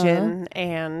Yeah. vision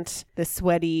and the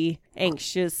sweaty,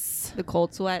 anxious, The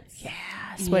cold sweats.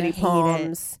 sweaty I hate it.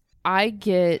 palms. I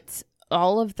get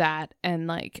all of that, and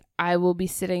like I will be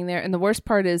sitting there, and the worst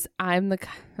part is I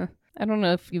don't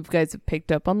know if you guys have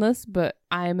picked up on this, but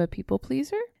I'm a people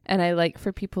pleaser and I like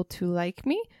for people to like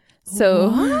me.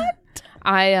 So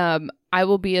I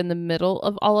will be in the middle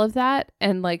of all of that,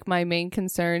 and like my main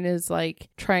concern is like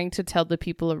trying to tell the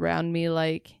people around me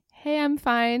like, "Hey, I'm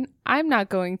fine. I'm not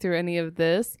going through any of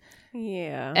this."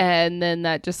 Yeah. And then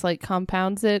that just like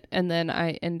compounds it, and then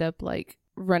I end up like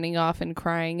running off and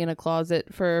crying in a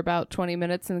closet for about 20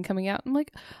 minutes and then coming out and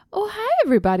like, "Oh, hi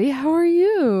everybody, how are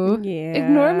you?" Yeah.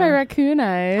 Ignore my raccoon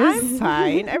eyes. I'm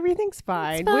fine. Everything's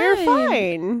fine. It's We're fine.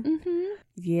 fine. Mhm.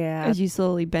 Yeah. As you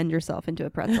slowly bend yourself into a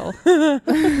pretzel.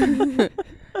 I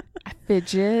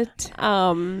fidget.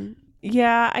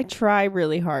 Yeah, I try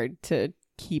really hard to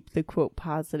keep the quote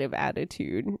positive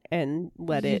attitude and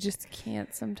let You it just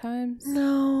can't sometimes.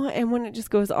 no, and when it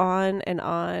just goes on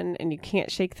and you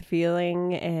can't shake the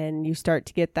feeling and you start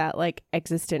to get that like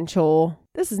existential,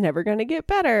 this is never going to get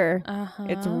better. Uh-huh.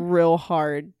 It's real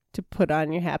hard to put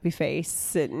on your happy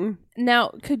face and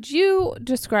Now, could you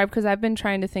describe, because I've been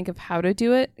trying to think of how to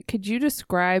do it, could you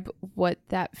describe what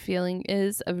that feeling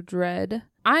is of dread?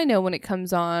 I know when it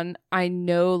comes on, I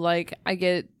know like I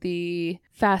get the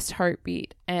fast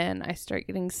heartbeat and I start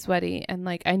getting sweaty and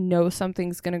like I know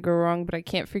something's going to go wrong, but I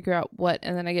can't figure out what.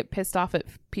 And then I get pissed off at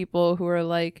people who are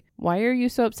like, "Why are you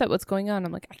so upset? What's going on?"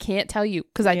 I'm like, "I can't tell you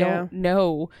because I don't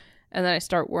know." And then I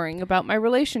start worrying about my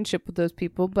relationship with those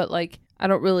people, but like I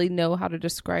don't really know how to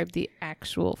describe the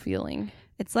actual feeling.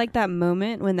 It's like that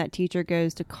moment when that teacher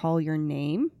goes to call your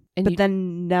name, And but you-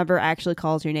 then never actually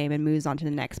calls your name and moves on to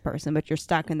the next person, but you're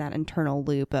stuck in that internal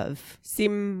loop of see,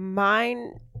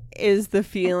 mine is the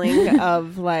feeling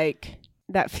of like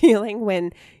that feeling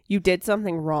when you did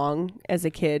something wrong as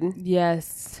a kid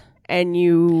Yes. and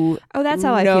you oh, that's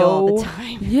how I feel all know- the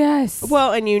time. Yes.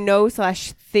 well, and you know /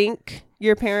 think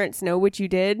your parents know what you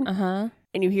did, Uh-huh.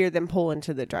 and you hear them pull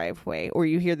into the driveway or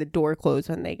you hear the door close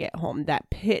when they get home. That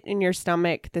pit in your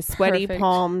stomach, the sweaty Perfect.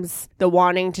 palms, the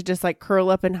wanting to just like curl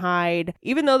up and hide,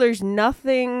 even though there's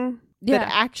nothing that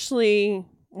actually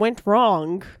went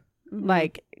wrong.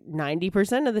 Like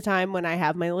 90% of the time when I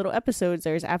have my little episodes,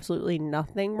 there's absolutely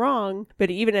nothing wrong.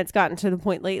 But even it's gotten to the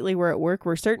point lately where at work,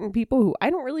 where certain people who I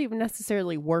don't really even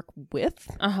necessarily work with,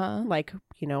 Uh-huh. like,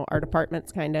 you know, our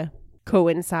departments kind of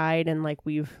coincide and like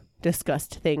we've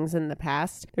discussed things in the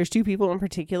past. There's two people in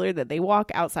particular that they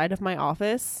walk outside of my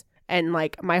office and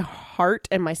like my heart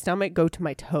and my stomach go to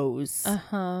my toes.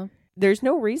 Uh-huh. There's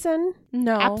no reason.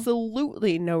 No.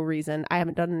 Absolutely no reason. I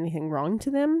haven't done anything wrong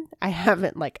to them. I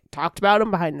haven't like talked about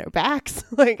them behind their backs.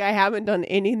 Like I haven't done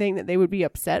anything that they would be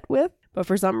upset with. But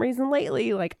for some reason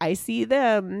lately, like I see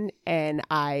them and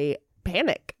I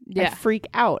panic. I Yeah. freak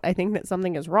out. I think that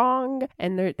something is wrong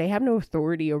and they have no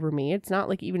authority over me. It's not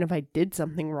like even if I did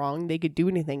something wrong, they could do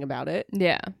anything about it.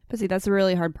 Yeah. But see, that's a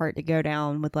really hard part to go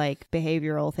down with like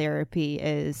behavioral therapy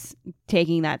is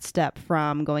taking that step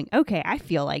from going, okay, I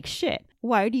feel like shit.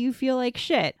 Why do you feel like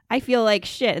shit? I feel like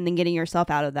shit. And then getting yourself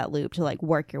out of that loop to like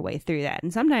work your way through that.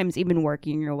 And sometimes even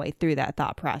working your way through that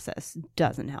thought process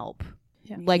doesn't help.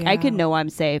 Yeah. Like I could know I'm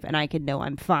safe and I could know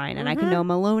I'm fine and I can Mhm. know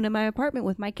I'm alone in my apartment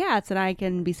with my cats and I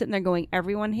can be sitting there going,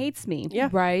 everyone hates me. Yeah.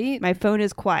 Right? My phone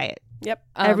is quiet. Yep.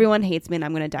 Everyone hates me and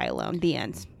I'm going to die alone. The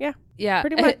end. Yeah,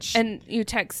 Pretty much. And you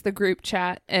text the group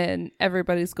chat and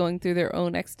everybody's going through their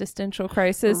own existential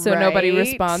crisis. So nobody Right.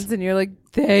 responds and you're like,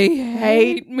 they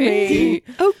hate me.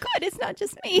 Oh, good. It's not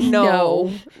just me.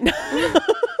 No.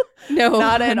 No,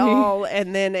 Not at honey. all.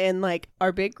 And then in like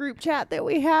our big group chat that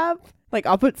we have, like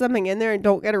I'll put something in there and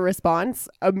don't get a response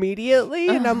immediately.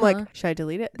 And I'm like, should I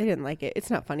delete it? They didn't like it. It's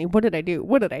not funny. What did I do?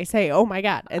 What did I say? Oh my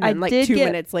God. And I then like did 2 get-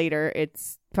 minutes later,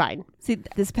 it's fine. See,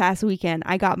 this past weekend,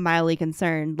 I got mildly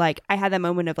concerned. Like, I had that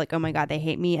moment of like, oh my God, they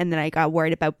hate me. And then I got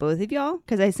worried about both of y'all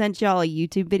because I sent y'all a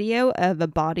YouTube video of a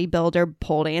bodybuilder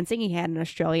pole dancing. He had an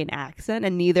Australian accent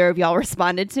and neither of y'all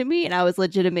responded to me. And I was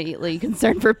legitimately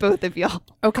concerned for both of y'all.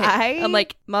 Okay. I'm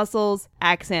like, muscles,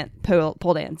 accent,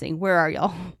 pole dancing. Where are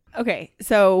y'all? Okay,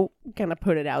 so gonna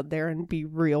put it out there and be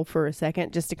real for a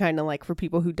second, just to kind of like for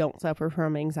people who don't suffer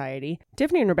from anxiety.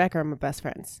 Tiffany and Rebecca are my best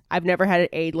friends. I've never had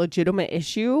a legitimate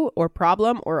issue or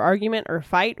problem or argument or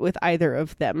fight with either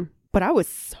of them. But I was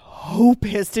so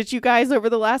pissed at you guys over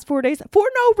the last 4 days for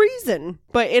no reason.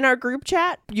 But in our group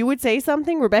chat, you would say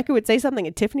something, Rebecca would say something,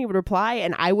 and Tiffany would reply,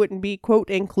 and I wouldn't be, quote,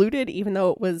 included, even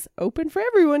though it was open for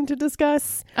everyone to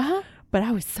discuss. Uh-huh. But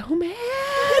I was so mad.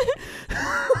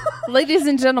 Ladies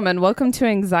and gentlemen, welcome to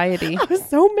anxiety. I was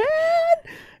so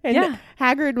mad. And Yeah.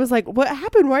 Hagrid was like, what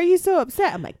happened? Why are you so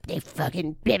upset? I'm like, they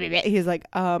fucking blah, blah, blah. He's like,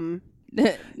 No.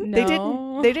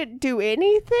 they didn't do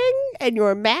anything and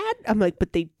you're mad? I'm like,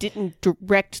 but they didn't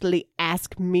directly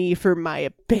ask me for my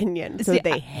opinion. So See,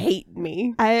 they hate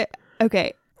me.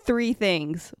 Okay, 3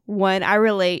 things. 1, I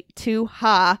relate. 2,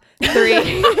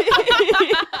 3.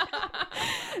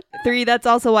 3, that's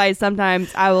also why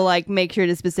sometimes I will like make sure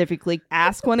to specifically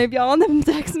ask one of y'all in them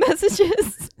text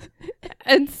messages.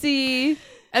 And see,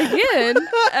 again,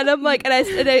 And I'm like, and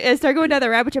I start going down the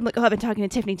rabbit trail. I'm like, oh, I've been talking to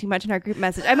Tiffany too much in our group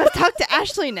message. I must talk to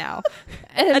Ashley now.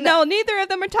 And no, neither of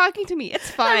them are talking to me. It's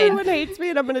fine. Everyone hates me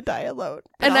and I'm going to die alone.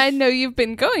 and I know you've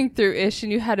been going through ish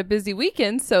and you had a busy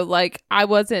weekend. So, like, I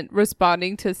wasn't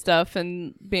responding to stuff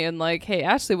and being like, hey,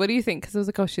 Ashley, what do you think? Because I was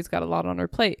like, oh, she's got a lot on her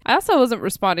plate. I also wasn't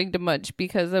responding to much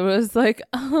because I was like,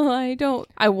 oh,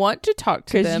 I want to talk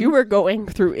to them. Because you were going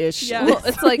through issues. Yeah. Well,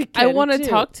 it's like I Weekend, want to too.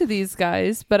 talk to these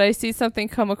guys, but I see something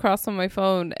come across on my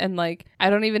phone and like I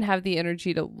don't even have the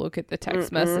energy to look at the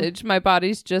text message. My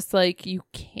body's just like, you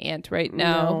can't right now.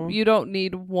 No. You don't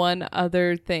need one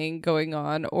other thing going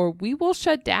on or we will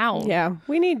shut down. Yeah,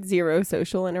 we need zero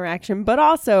social interaction, but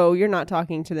also you're not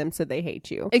talking to them, so they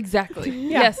hate you. Exactly.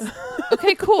 Yes.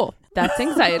 Okay, cool. That's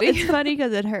anxiety. It's funny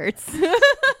because it hurts.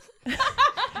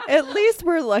 At least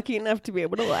we're lucky enough to be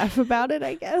able to laugh about it,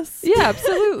 I guess. Yeah,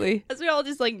 absolutely. As we all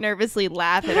just like nervously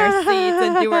laugh in our seats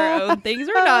and do our own things.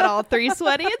 We're not all 3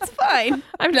 sweaty. It's fine.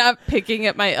 I'm not picking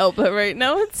at my elbow right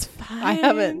now. It's fine. I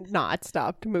haven't not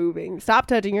stopped moving. Stop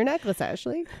touching your necklace,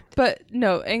 Ashley. But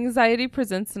no, anxiety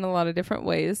presents in a lot of different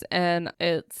ways and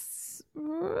it's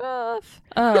rough.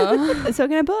 So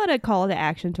can I pull out a call to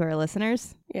action to our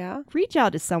listeners? Yeah. Reach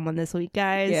out to someone this week,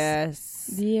 guys.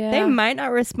 Yes. Yeah. They might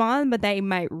not respond, but they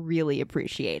might really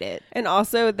appreciate it. And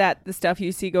also that the stuff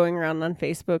you see going around on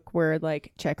Facebook where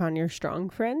like check on your strong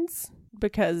friends,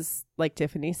 because like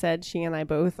Tiffany said, she and I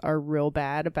both are real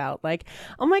bad about like,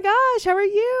 oh my gosh, how are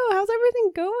you? How's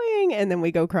everything going? And then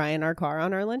we go cry in our car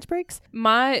on our lunch breaks.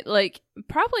 My, like,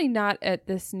 probably not at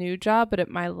this new job, but at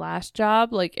my last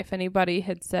job, like, if anybody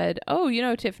had said, oh, you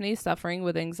know, Tiffany's suffering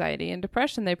with anxiety and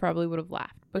depression, they probably would have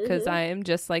laughed because I am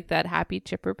just like that happy,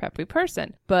 chipper, peppy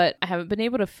person. But I haven't been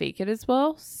able to fake it as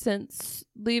well since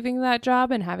leaving that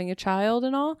job and having a child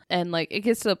and all. And, like, it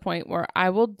gets to the point where I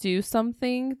will do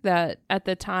something that at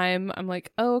the time I'm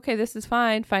like, oh, okay, this is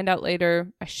fine. Find out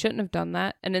later, I shouldn't have done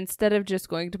that. And instead of just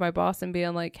going to my boss and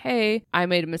being like, hey, I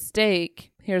made a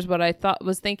mistake. Here's what I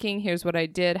was thinking. Here's what I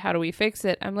did. How do we fix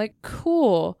it? I'm like,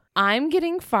 cool. I'm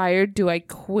getting fired. Do I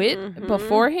quit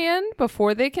beforehand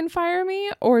before they can fire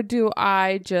me? Or do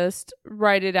I just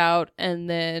write it out and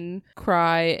then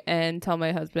cry and tell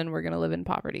my husband we're going to live in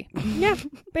poverty? Yeah,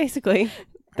 basically.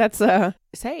 That's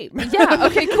same. Yeah.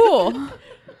 Okay, cool.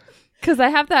 Because I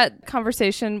have that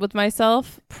conversation with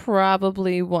myself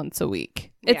probably once a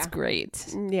week. It's Yeah.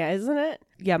 great. Yeah, isn't it?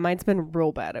 Yeah, mine's been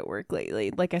real bad at work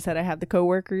lately. Like I said, I have the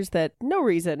coworkers that no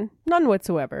reason, none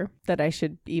whatsoever, that I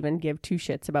should even give 2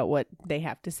 shits about what they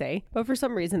have to say. But for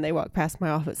some reason, they walk past my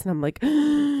office and I'm like,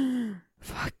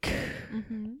 fuck.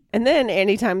 And then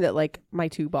anytime that like my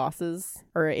two bosses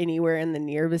are anywhere in the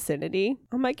near vicinity,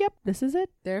 I'm like, yep, this is it.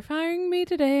 They're firing me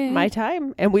today. My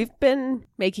time. And we've been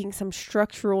making some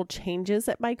structural changes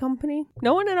at my company.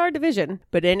 No one in our division.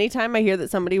 But anytime I hear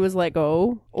that somebody was let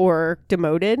go or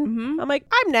demoted, I'm like,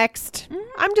 I'm next.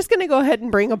 I'm just going to go ahead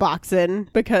and bring a box in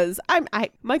because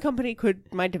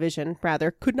my division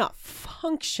could not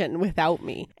function without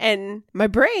me. And my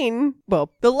brain,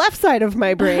 well, the left side of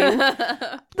my brain,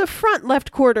 the front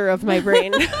left quarter of my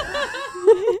brain,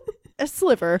 a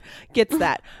sliver gets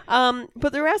that.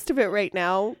 But the rest of it right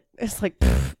now is like,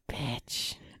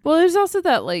 bitch. Well, there's also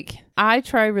that, like, I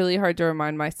try really hard to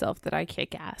remind myself that I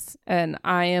kick ass and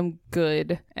I am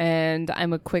good and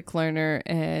I'm a quick learner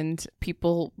and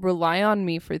people rely on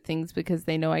me for things because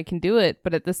they know I can do it.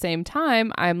 But at the same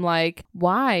time, I'm like,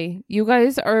 why? You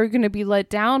guys are going to be let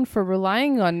down for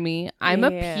relying on me. I'm a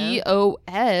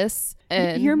POS.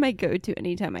 And you're my go-to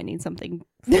anytime I need something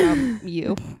from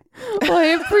you. Well, I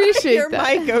appreciate You're that.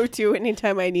 my go-to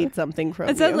anytime I need something from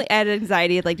It's you. suddenly added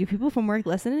anxiety. Like, do people from work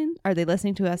listening? Are they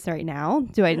listening to us right now?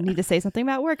 Do I need to say something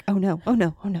about work? Oh no! Oh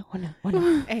no! Oh no! Oh no! Oh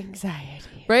no!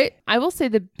 Anxiety. Right? I will say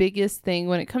the biggest thing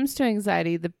when it comes to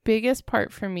anxiety, the biggest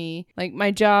part for me, like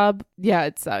my job, yeah,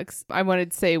 it sucks. I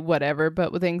wanted to say whatever,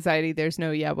 but with anxiety, there's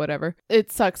no yeah, whatever.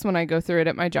 It sucks when I go through it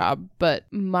at my job, but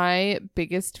my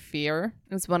biggest fear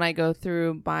is when I go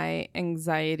through my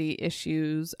anxiety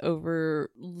issues over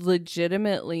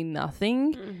legitimately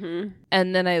nothing.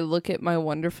 And then I look at my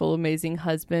wonderful, amazing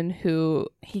husband who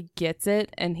he gets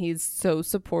it and he's so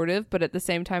supportive. But at the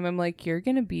same time, I'm like, you're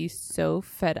going to be so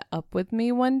fed up with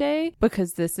me one day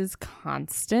because this is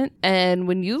constant. And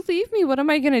when you leave me, what am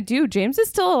I going to do? James is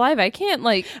still alive. I can't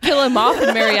like kill him off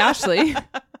and marry Ashley.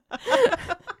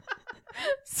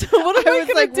 So what am I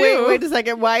going to do? Wait a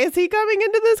second. Why is he coming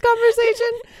into this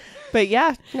conversation? But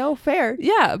yeah, no, fair.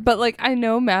 Yeah, but like I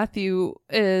know Matthew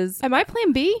is Am I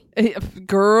plan B?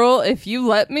 girl, if you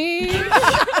let me.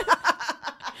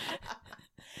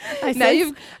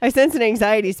 I sense an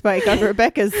anxiety spike on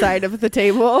Rebecca's side of the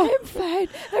table. I'm fine.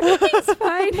 Everything's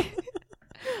fine.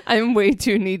 I'm way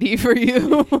too needy for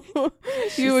you.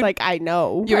 She's like, I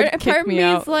know. You would Part kick of me me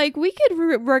out. is like, we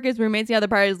could work as roommates. The other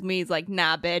part is me is like,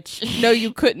 nah, bitch. No,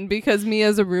 you couldn't because me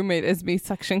as a roommate is me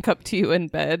suction cup to you in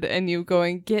bed and you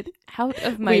going, get out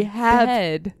of my We have-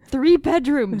 bed. 3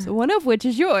 bedrooms, one of which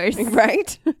is yours.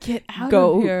 Right? Get out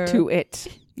Go of here. to it.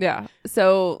 Yeah.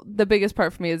 So the biggest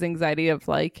part for me is anxiety of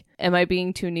like, am I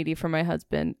being too needy for my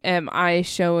husband? Am I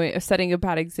setting a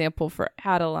bad example for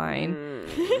Adeline?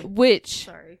 Which,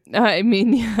 I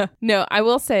mean, yeah. No, I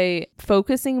will say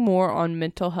focusing more on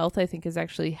mental health, I think has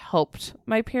actually helped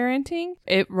my parenting.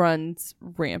 It runs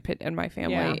rampant in my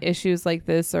family. Yeah. Issues like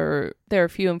this there are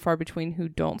few and far between who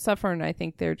don't suffer. And I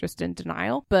think they're just in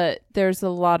denial. But there's a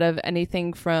lot of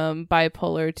anything from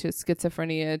bipolar to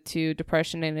schizophrenia to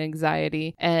depression and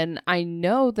anxiety. And I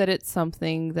know that it's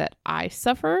something that I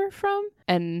suffer from.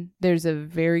 And there's a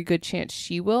very good chance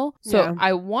she will. So Yeah.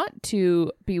 I want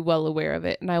to be well aware of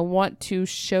it. And I want to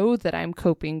show that I'm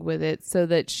coping with it so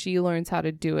that she learns how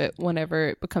to do it whenever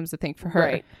it becomes a thing for her.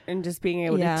 Right. And just being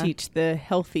able Yeah. to teach the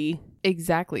healthy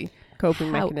Exactly. coping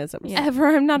How- mechanisms. Ever,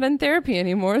 I'm not in therapy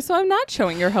anymore, so I'm not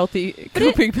showing her healthy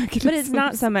coping mechanisms. But it's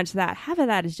not so much that. Half of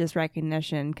that is just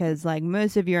recognition, because like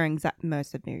most of your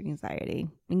anxiety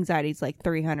is like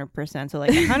 300%. So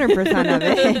like 100% of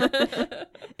it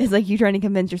is like you trying to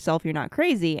convince yourself you're not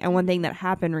crazy. And one thing that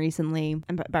happened recently,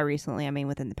 and by recently I mean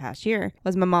within the past year,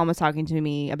 was my mom was talking to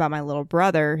me about my little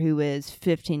brother who is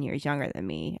 15 years younger than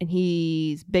me, and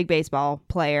he's big baseball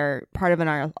player, part of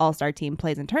an all-star team,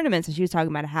 plays in tournaments, and she was talking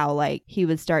about how like he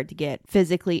would start to get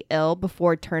physically ill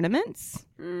before tournaments.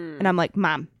 And I'm like,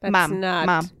 Mom.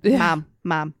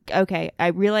 Okay, I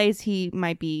realize he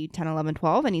might be 10, 11,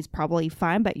 12, and he's probably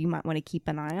fine, but you might want to keep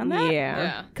an eye on that.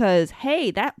 Yeah. Because,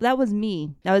 hey, that was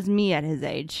me. That was me at his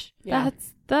age. Yeah.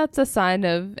 That's a sign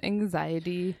of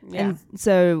anxiety. Yeah. And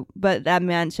so, but that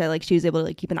meant she was able to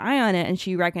like, keep an eye on it, and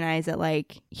she recognized that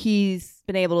like he's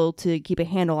been able to keep a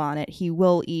handle on it. He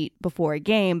will eat before a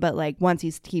game, but like once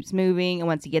he keeps moving and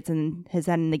once he gets in his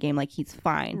head in the game, like he's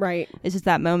fine. Right. It's just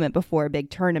that moment before a big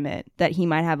tournament that he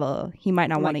might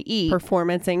not want to eat.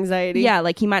 Performance anxiety. Yeah,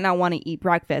 like he might not want to eat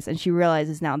breakfast, and she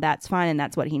realizes now that's fine and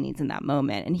that's what he needs in that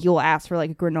moment. And he'll ask for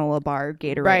like a granola bar,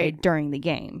 Gatorade Right. during the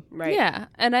game. Right. Yeah,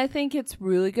 and I think it's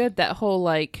really good that whole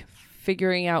like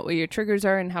figuring out what your triggers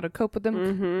are and how to cope with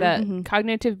them. That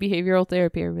cognitive behavioral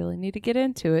therapy, I really need to get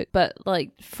into it. But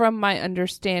like from my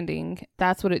understanding,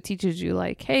 that's what it teaches you.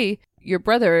 Like, hey, your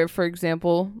brother, for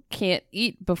example, can't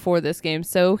eat before this game,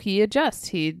 so he adjusts.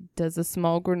 He does a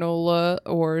small granola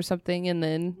or something, and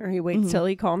then Or he waits till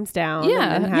he calms down.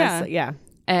 Yeah, and then has, yeah.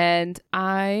 And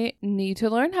I need to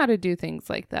learn how to do things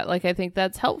like that. Like, I think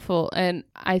that's helpful. And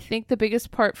I think the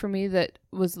biggest part for me that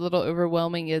was a little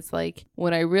overwhelming is like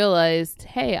when I realized,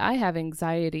 hey, I have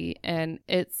anxiety and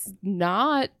it's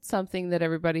not something that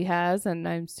everybody has. And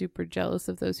I'm super jealous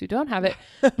of those who don't have it.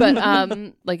 But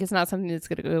like, it's not something that's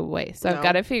going to go away. So I've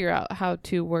got to figure out how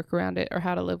to work around it or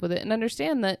how to live with it and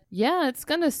understand that, yeah, it's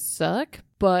going to suck.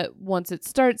 But once it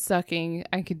starts sucking,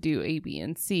 I could do A, B,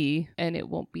 and C, and it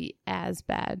won't be as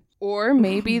bad. Or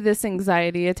maybe this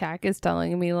anxiety attack is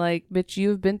telling me, like, bitch,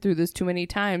 you've been through this too many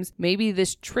times. Maybe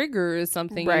this trigger is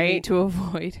something you need to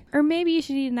avoid. Or maybe you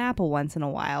should eat an apple once in a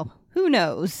while. Who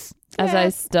knows? As I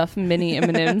stuff mini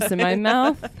M&Ms in my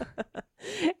mouth.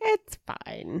 It's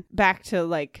fine. Back to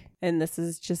like, and this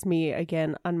is just me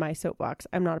again on my soapbox.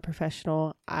 I'm not a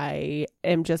professional. I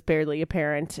am just barely a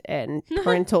parent, and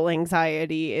parental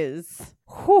anxiety is,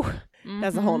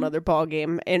 that's a whole nother ball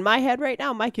game. In my head right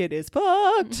now, my kid is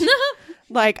fucked.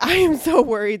 Like, I am so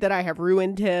worried that I have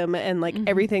ruined him, and like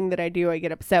everything that I do, I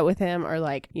get upset with him, or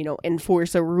like, you know,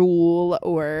 enforce a rule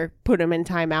or put him in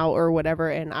timeout or whatever,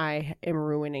 and I am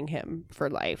ruining him for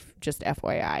life. Just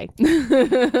FYI.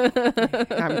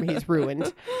 He's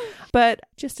ruined. But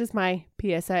just as my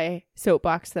PSA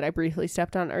soapbox that I briefly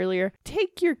stepped on earlier,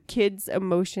 take your kids'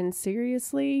 emotions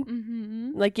seriously.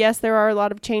 Like, yes, there are a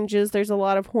lot of changes. There's a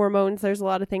lot of hormones. There's a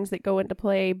lot of things that go into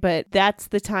play, but that's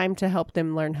the time to help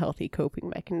them learn healthy coping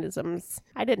mechanisms.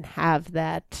 I didn't have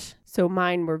that. So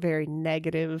mine were very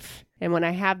negative. And when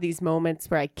I have these moments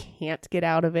where I can't get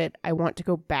out of it, I want to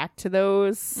go back to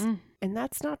those. And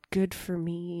that's not good for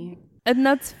me. And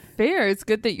that's fair. It's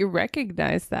good that you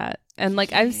recognize that. And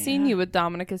like, I've seen you with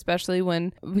Dominic, especially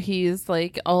when he's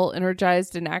like all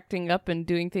energized and acting up and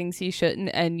doing things he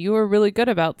shouldn't. And you were really good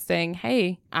about saying,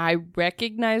 hey, I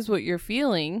recognize what you're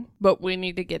feeling, but we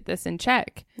need to get this in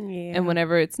check. Yeah. And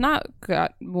whenever it's not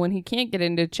when he can't get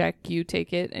into check, you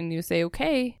take it and you say,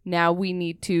 okay, now we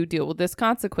need to deal with this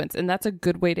consequence. And that's a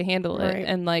good way to handle it. Right.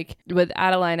 And like with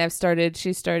Adeline,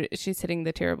 she's hitting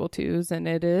the terrible twos, and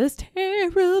it is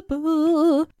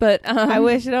terrible. But I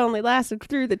wish it only lasted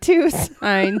through the twos.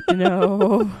 I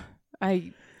know.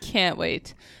 I can't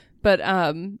wait. But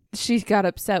she got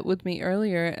upset with me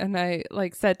earlier, and I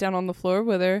like sat down on the floor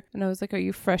with her, and I was like, are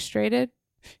you frustrated?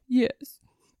 Yes.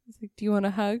 I was like, do you want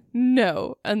a hug?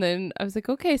 No. And then I was like,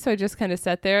 okay. So I just kind of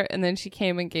sat there, and then she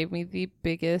came and gave me the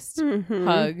biggest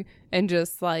hug and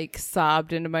just like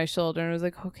sobbed into my shoulder, and I was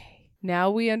like, okay.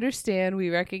 Now we understand, we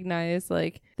recognize,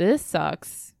 like, this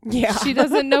sucks. Yeah. She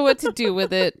doesn't know what to do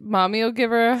with it. Mommy will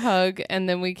give her a hug, and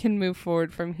then we can move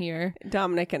forward from here.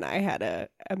 Dominic and I had a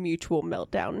mutual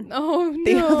meltdown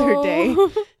the other day.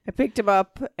 I picked him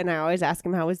up, and I always ask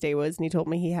him how his day was, and he told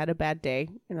me he had a bad day.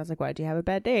 And I was like, why'd you have a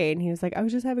bad day? And he was like, I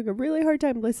was just having a really hard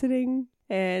time listening,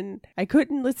 and I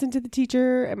couldn't listen to the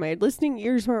teacher, and my listening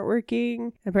ears weren't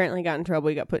working. Apparently got in trouble.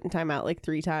 He got put in timeout like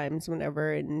 3 times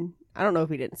whenever, and I don't know if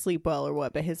he didn't sleep well or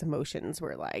what, but his emotions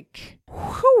were like,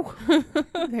 whew,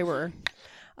 they were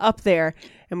up there.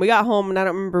 And we got home, and I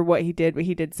don't remember what he did, but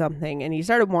he did something, and he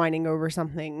started whining over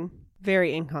something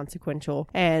very inconsequential.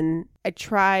 And I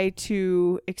try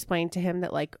to explain to him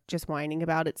that like just whining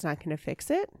about it's not going to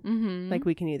fix it. Like,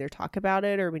 we can either talk about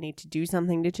it, or we need to do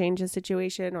something to change the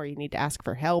situation, or you need to ask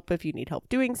for help if you need help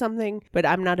doing something. But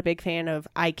I'm not a big fan of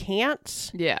I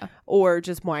can't, or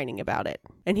just whining about it.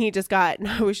 And he just got, and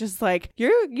I was just like,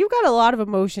 you've got a lot of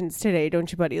emotions today,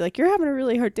 don't you, buddy? Like, you're having a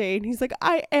really hard day. And he's like,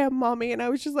 I am, Mommy. And I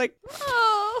was just like,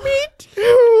 oh, me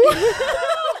too.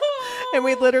 And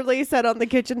we literally sat on the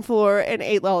kitchen floor and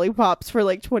ate lollipops for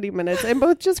like 20 minutes and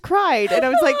both just cried. And I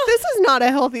was like, this is not a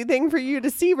healthy thing for you to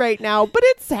see right now, but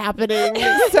it's happening.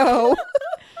 So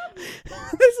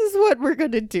this is what we're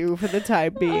going to do for the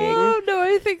time being. Oh, no,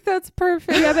 I think that's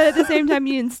perfect. Yeah, but at the same time,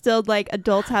 you instilled like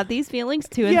adults have these feelings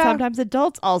too. And sometimes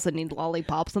adults also need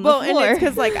lollipops on the floor. And it's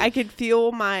because like I could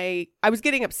feel I was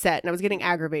getting upset and I was getting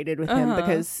aggravated with him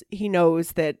because he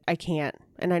knows that I can't.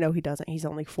 And I know he doesn't. He's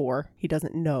only 4. He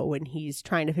doesn't know, and he's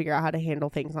trying to figure out how to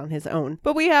handle things on his own.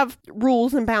 But we have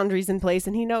rules and boundaries in place,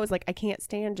 and he knows, like, I can't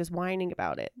stand just whining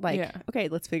about it. Like, okay,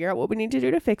 let's figure out what we need to do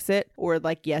to fix it. Or,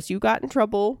 like, yes, you got in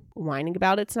trouble. Whining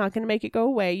about it's not going to make it go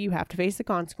away. You have to face the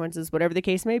consequences, whatever the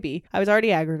case may be. I was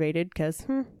already aggravated because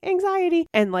anxiety.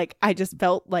 And, like, I just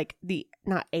felt like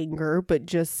not anger, but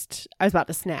just, I was about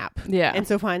to snap. Yeah. And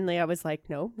so finally I was like,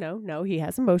 no, he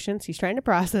has emotions. He's trying to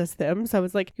process them. So I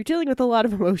was like, you're dealing with a lot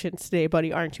of emotions today,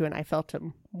 buddy, aren't you? And I felt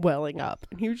him welling up.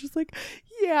 And he was just like,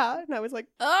 yeah. And I was like,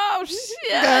 Oh,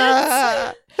 shit.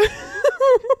 "Ah."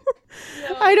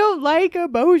 I don't like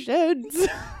emotions.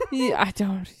 Yeah,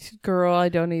 I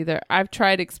don't either. I've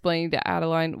tried explaining to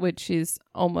Adeline, which she's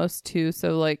almost 2,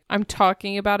 so like I'm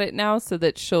talking about it now so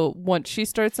that once she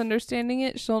starts understanding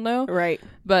it, she'll know. Right.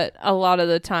 But a lot of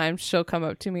the time she'll come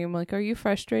up to me and I'm like, are you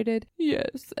frustrated?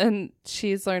 Yes. And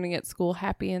she's learning at school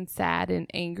happy and sad and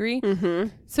angry.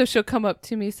 Mm-hmm. So she'll come up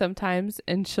to me sometimes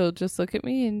and she'll just look at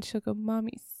me and she'll go,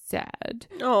 Mommy's sad.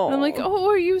 Oh. And I'm like, oh,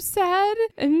 are you sad?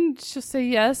 And she'll say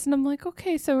yes. And I'm like,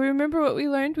 okay, so remember what we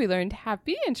learned? We learned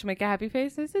happy. And she'll make a happy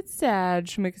face. I said sad.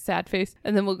 She'll make a sad face.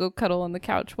 And then we'll go cuddle on the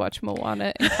couch, watch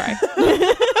Moana, and cry.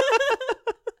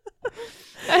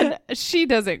 And she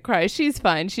doesn't cry. She's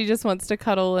fine. She just wants to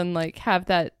cuddle and like have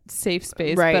that safe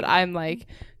space. Right. But I'm like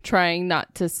trying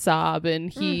not to sob and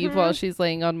heave while she's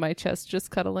laying on my chest,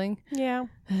 just cuddling. Yeah.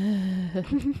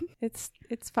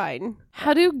 It's fine.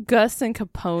 How do Gus and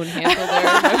Capone handle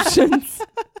their emotions?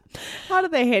 How do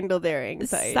they handle their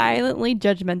anxiety? Silently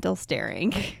judgmental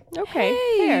staring. Okay.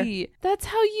 Fair. Hey, that's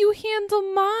how you handle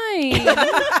mine.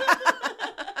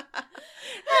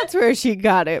 That's where she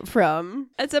got it from.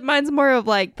 Except mine's more of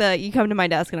like you come to my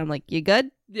desk and I'm like, you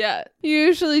good? Yeah. You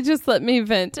usually just let me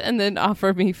vent and then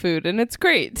offer me food, and it's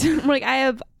great. I'm like, I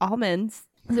have almonds.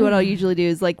 So what I'll usually do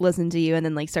is like listen to you and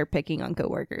then like start picking on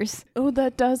coworkers. Oh,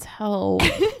 that does help.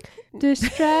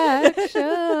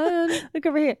 Distraction. Look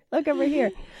over here. Look over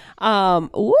here.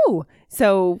 Ooh.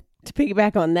 So to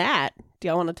piggyback on that, do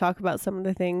y'all want to talk about some of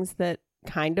the things that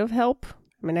kind of help?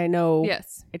 I mean, I know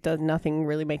Yes. it does nothing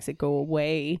really makes it go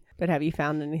away, but have you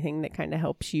found anything that kind of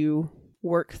helps you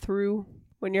work through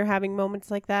when you're having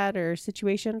moments like that or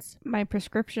situations? My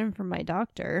prescription from my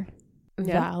doctor.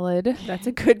 Yeah. Valid. That's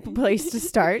a good place to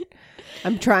start.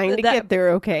 I'm trying to get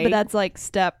there, okay? But that's like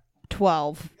step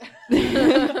 12.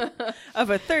 of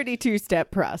a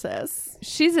 32-step process.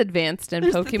 She's advanced in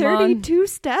There's Pokemon. 32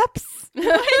 steps?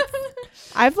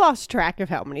 I've lost track of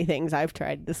how many things I've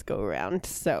tried this go around,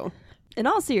 so... In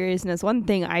all seriousness, one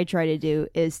thing I try to do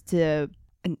is to,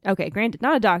 okay, granted,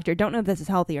 not a doctor, don't know if this is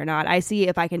healthy or not. I see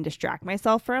if I can distract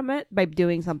myself from it by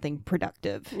doing something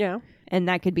productive. Yeah. And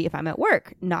that could be if I'm at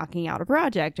work, knocking out a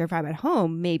project, or if I'm at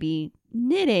home, maybe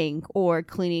knitting or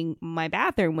cleaning my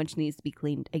bathroom, which needs to be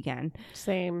cleaned again.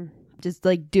 Same. Just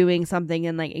like doing something,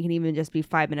 and like it can even just be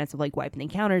 5 minutes of like wiping the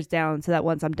counters down so that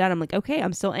once I'm done, I'm like, okay,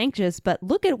 I'm still anxious, but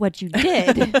look at what you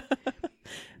did.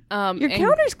 Your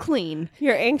counter's clean.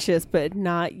 You're anxious, but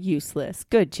not useless.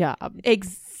 Good job.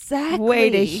 Exactly. Way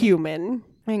to human.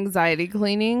 Anxiety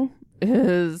cleaning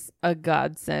is a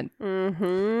godsend.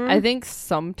 Mm-hmm. I think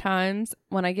sometimes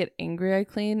when I get angry, I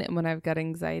clean, and when I've got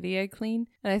anxiety, I clean.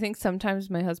 And I think sometimes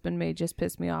my husband may just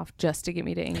piss me off just to get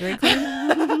me to angry clean.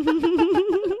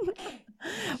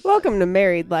 Welcome to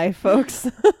married life, folks.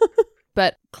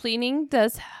 But cleaning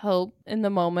does help in the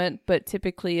moment, but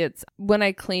typically it's when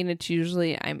I clean, it's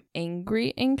usually I'm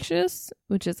angry anxious,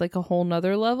 which is like a whole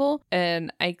nother level.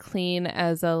 And I clean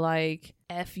as a like,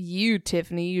 F you,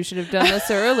 Tiffany, you should have done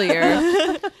this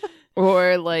earlier.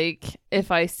 Or like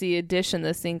if I see a dish in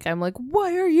the sink, I'm like,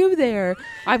 why are you there?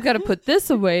 I've got to put this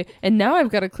away. And now I've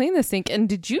got to clean the sink. And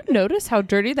did you notice how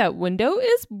dirty that window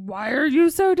is? Why are you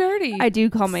so dirty? I do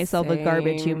call myself a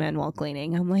garbage Same. human while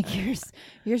cleaning. I'm like,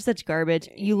 you're such garbage.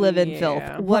 You live in filth.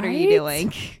 Yeah. What are you Right?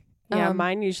 doing? Yeah,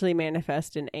 mine usually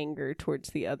manifest in anger towards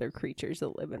the other creatures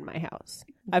that live in my house.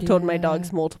 I've told my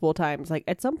dogs multiple times, like,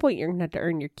 at some point you're going to have to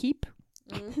earn your keep.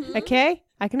 Okay?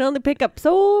 I can only pick up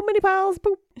so many piles of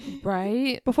poop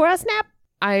Right? before I snap.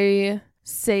 I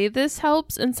say this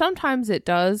helps, and sometimes it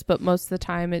does, but most of the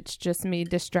time it's just me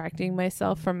distracting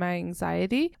myself from my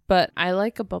anxiety. But I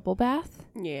like a bubble bath,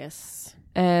 Yes.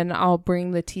 and I'll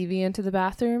bring the TV into the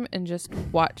bathroom and just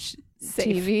watch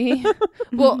Safe. TV.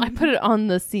 Well, I put it on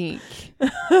the sink,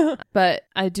 but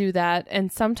I do that,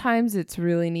 and sometimes it's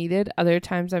really needed. Other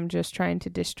times I'm just trying to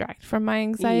distract from my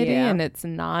anxiety, Yeah. and it's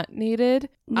not needed.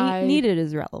 Needed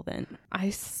is relevant. I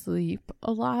sleep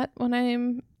a lot when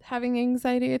I'm having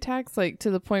anxiety attacks, like to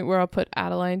the point where I'll put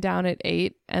Adeline down at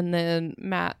 8 and then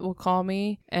Matt will call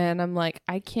me and I'm like,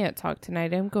 I can't talk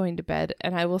tonight. I'm going to bed.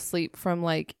 And I will sleep from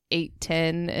like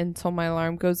 8:10 until my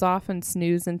alarm goes off and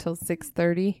snooze until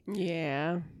 6:30.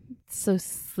 Yeah. So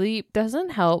sleep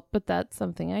doesn't help, but that's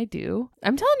something I do.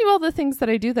 I'm telling you all the things that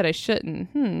I do that I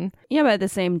shouldn't. Yeah, but at the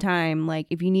same time, like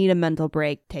if you need a mental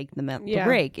break, take the mental Yeah.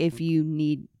 break. If you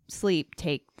need sleep,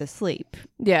 take the sleep.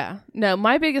 Yeah. No,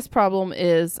 my biggest problem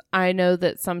is I know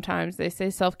that sometimes they say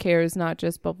self-care is not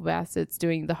just bubble baths, it's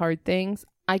doing the hard things.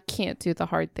 I can't do the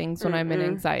hard things when I'm in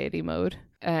anxiety mode.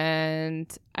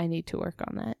 and I need to work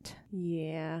on that.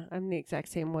 Yeah, I'm the exact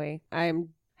same way. I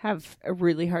have a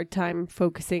really hard time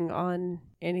focusing on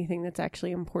anything that's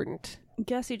actually important.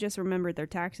 Guess who just remembered their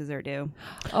taxes are due?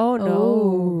 Oh,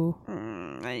 no.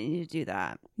 I need to do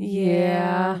that.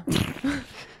 Yeah.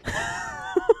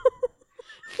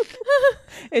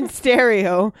 In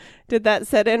stereo, did that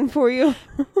set in for you?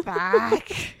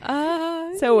 Back.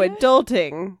 So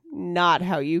adulting, not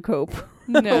how you cope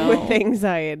No. with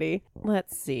anxiety.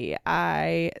 Let's see.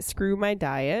 I screw my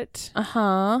diet.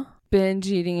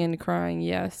 Binge eating and crying,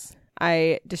 yes.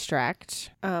 I distract.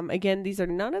 Again,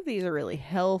 none of these are really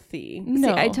healthy. No.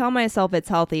 See, I tell myself it's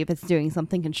healthy if it's doing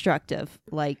something constructive,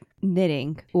 like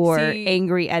knitting or See-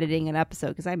 angry editing an episode,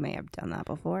 because I may have done that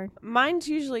before. Mine's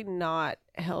usually not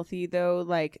healthy, though.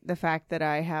 Like the fact that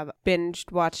I have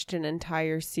watched an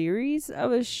entire series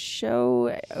of a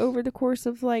show over the course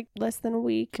of like less than a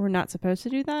week. We're not supposed to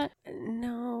do that?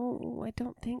 No, I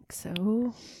don't think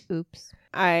so. Oops.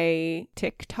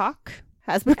 TikTok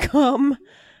has become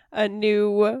a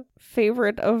new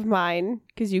favorite of mine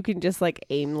because you can just like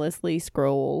aimlessly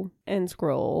scroll and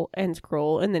scroll and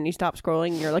scroll, and then you stop scrolling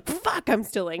and you're like, fuck, I'm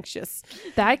still anxious.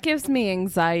 That gives me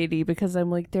anxiety because I'm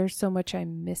like, there's so much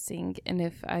I'm missing. And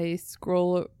if I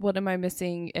scroll, what am I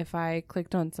missing? If I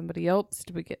clicked on somebody else,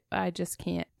 I just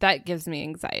can't. That gives me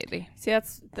anxiety. See,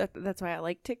 that's why I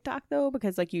like TikTok though,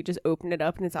 because like you just open it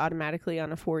up and it's automatically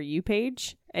on a For You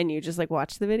page, and you just like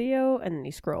watch the video and then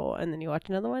you scroll and then you watch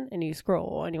another one and you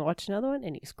scroll and you watch another one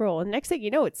and you scroll, and next thing you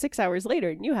know, it's 6 hours later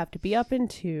and you have to be up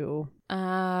into.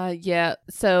 Yeah.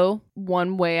 So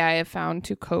one way I have found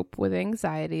to cope with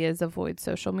anxiety is avoid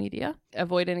social media.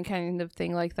 Avoid any kind of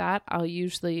thing like that. I'll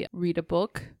usually read a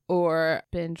book or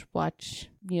binge watch,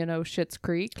 Schitt's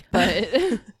Creek. But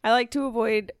I like to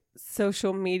avoid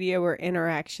social media where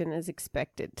interaction is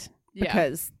expected,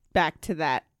 because back to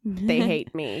that, they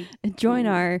hate me. Join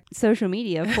our social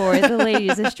media for the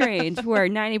Ladies of Strange, where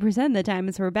 90% of the time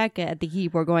it's Rebecca at the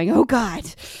keyboard going, oh God.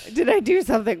 Did I do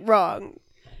something wrong?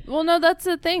 Well, no, that's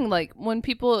the thing. Like, when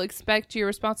people expect your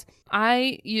response,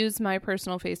 I use my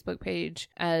personal Facebook page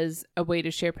as a way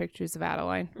to share pictures of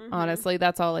Adeline. Mm-hmm. Honestly,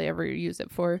 that's all I ever use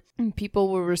it for. And people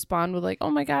will respond with like, oh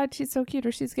my God, she's so cute,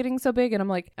 or she's getting so big. And I'm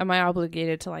like, am I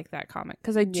obligated to like that comment?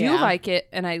 Because I do Yeah. like it,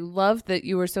 and I love that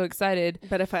you were so excited.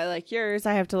 But if I like yours,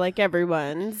 I have to like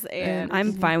everyone's. And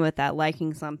I'm fine with that.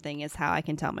 Liking something is how I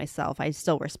can tell myself I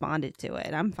still responded to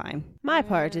it. I'm fine. my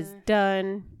part is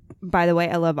done. By the way,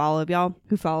 I love all of y'all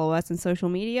who follow us on social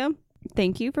media.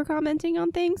 Thank you for commenting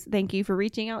on things. Thank you for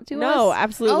reaching out to us. No,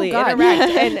 absolutely. Oh, God.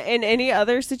 Interact. And in any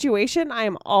other situation, I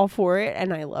am all for it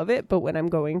and I love it. But when I'm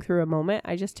going through a moment,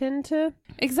 I just tend to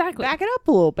Exactly. back it up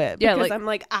a little bit. Yeah, Because like- I'm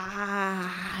like,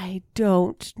 I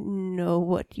don't know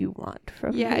what you want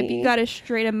from me. Yeah, if you got a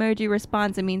straight emoji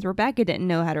response, it means Rebecca didn't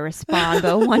know how to respond,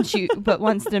 but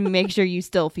wants to make sure you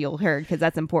still feel heard, because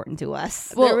that's important to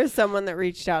us. Well- there was someone that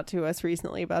reached out to us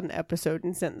recently about an episode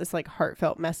and sent this like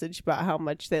heartfelt message about how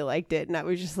much they liked it. And I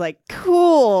was just like,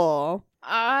 cool.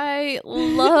 I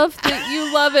love that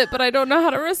you love it, but I don't know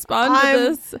how to respond to I'm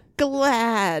this.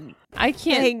 Glad. I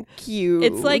can't. Thank you.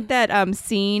 It's like that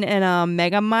scene in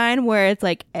Megamind where it's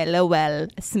like LOL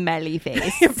smiley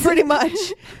face.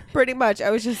 pretty much.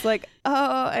 I was just like,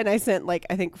 oh, and I sent like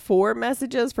I think 4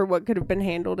 messages for what could have been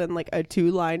handled in like a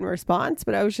 2-line response,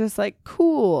 but I was just like,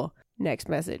 cool. Next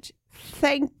message.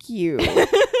 Thank you.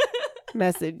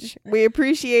 Message. We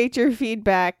appreciate your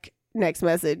feedback. Next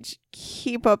message.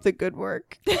 Keep up the good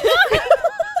work.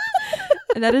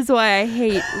 And that is why I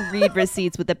hate read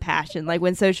receipts with a passion. Like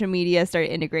when social media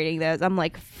started integrating those, I'm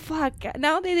like, fuck.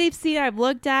 Now that they've seen it, I've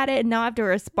looked at it, and now I have to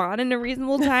respond in a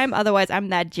reasonable time. Otherwise, I'm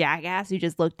that jackass who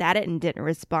just looked at it and didn't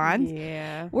respond.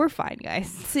 Yeah. We're fine, guys.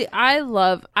 See, I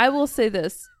will say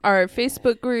this, our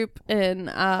Facebook group and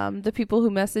the people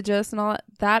who message us and all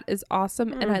that is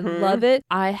awesome. And I love it.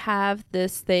 I have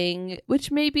this thing,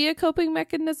 which may be a coping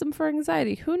mechanism for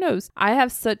anxiety. Who knows? I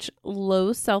have such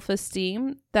low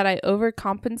self-esteem that I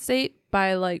overcompensate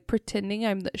by like pretending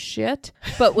I'm the shit.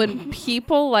 But when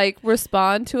people like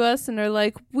respond to us and are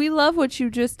like, we love what you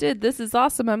just did, this is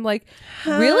awesome, I'm like,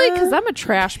 really? Because I'm a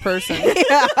trash person.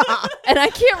 And I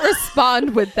can't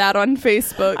respond with that on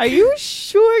Facebook. Are you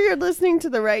sure you're listening to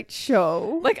the right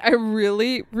show? Like, I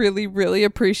really, really, really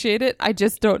appreciate it. I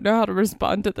just don't know how to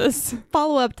respond to this.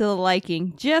 Follow up to the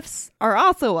liking. GIFs are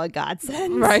also a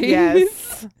godsend. Right?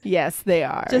 Yes. Yes, they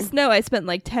are. Just know I spent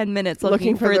like 10 minutes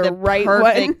looking for the the right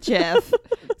perfect one. GIF.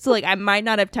 So like I might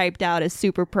not have typed out a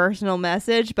super personal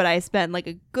message, but I spent like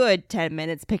a good 10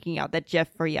 minutes picking out that GIF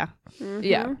for you.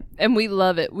 Yeah. And we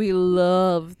love it. We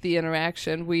love the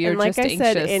interaction. We are And like just I anxious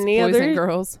said, any boys other and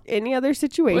girls. Any other Boys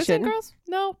and situation, girls?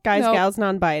 No. guys, no. gals,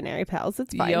 non-binary pals,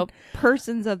 it's fine. Yep.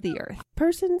 Persons of the earth.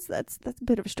 Persons, that's a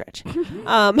bit of a stretch.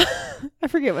 I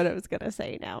forget what I was gonna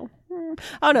say now.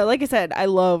 Oh no, like I said, I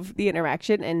love the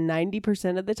interaction, and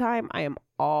 90% of the time I am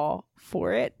all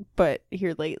for it. But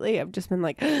here lately, I've just been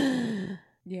like,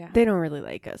 Yeah. they don't really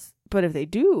like us. But if they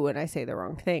do, and I say the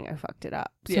wrong thing, I fucked it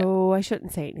up. Yeah. So I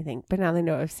shouldn't say anything. But now they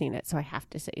know I've seen it, so I have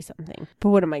to say something. But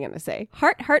what am I gonna say?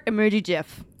 Heart emoji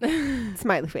GIF.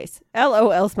 Smiley face.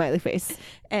 LOL smiley face.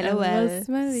 LOL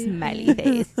smiley smiley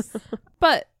face.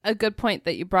 But a good point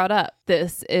that you brought up.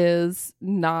 This is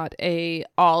not a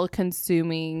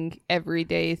all-consuming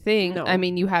everyday thing. No. I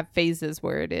mean, you have phases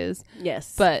where it is.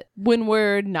 Yes. But when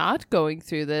we're not going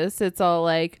through this, it's all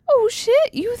like, oh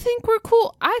shit, you think we're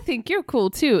cool. I think you're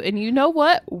cool too. And you know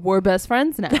what? We're best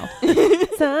friends now.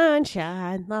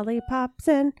 sunshine, lollipops,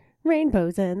 and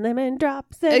rainbows and lemon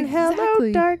drops, and hello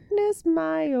Exactly. darkness,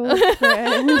 my old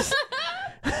friend.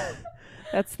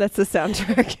 That's the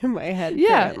soundtrack in my head.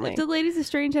 Yeah, currently. The Ladies of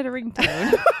Strange had a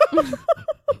ringtone.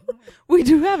 We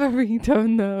do have a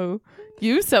ringtone though.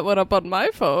 You set one up on my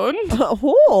phone,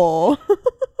 Oh.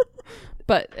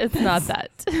 but it's not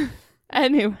that.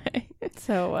 Anyway.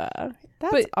 So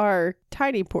that's But- our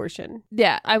tiny portion.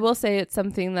 Yeah, I will say it's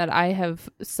something that I have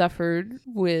suffered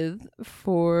with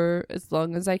for as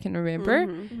long as I can remember,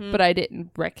 Mhm. but I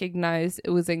didn't recognize it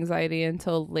was anxiety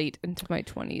until late into my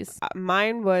 20s.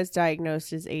 Mine was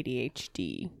diagnosed as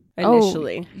ADHD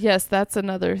initially. Yes, that's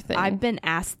another thing. I've been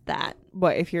asked that.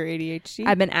 What if you're ADHD?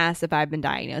 I've been asked if I've been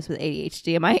diagnosed with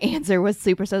ADHD, and my answer was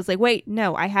super. So I was like, wait,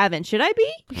 no, I haven't. Should I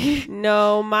be?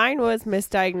 No, mine was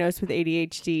misdiagnosed with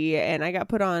ADHD, and I got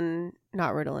put on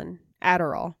not Ritalin,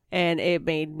 Adderall, and it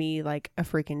made me like a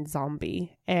freaking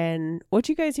zombie. And what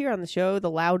you guys hear on the show, the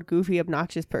loud, goofy,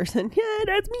 obnoxious person, yeah,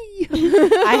 that's me.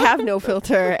 I have no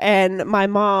filter, and my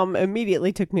mom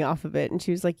immediately took me off of it, and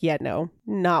she was like, yeah, no,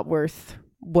 not worth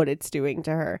what it's doing to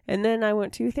her. And then I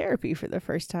went to therapy for the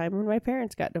first time when my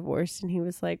parents got divorced, and he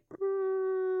was like,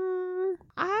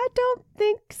 I don't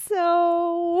think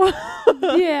so.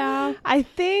 Yeah. I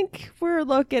think we're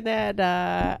looking at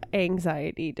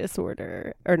anxiety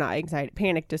disorder, or not anxiety,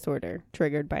 panic disorder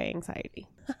triggered by anxiety.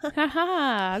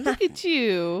 Haha, look at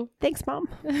you. Thanks, Mom.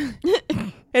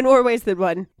 In more ways than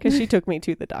one, because she took me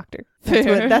to the doctor.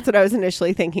 Fair. That's what I was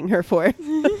initially thanking her for.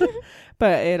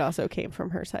 But it also came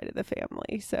from her side of the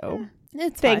family. So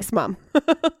It's thanks, Mom.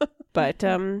 But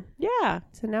yeah.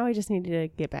 So now I just need to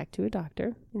get back to a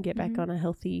doctor and get back on a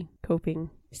healthy coping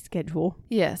schedule.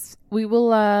 Yes, we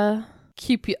will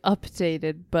keep you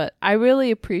updated, but I really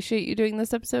appreciate you doing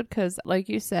this episode because, like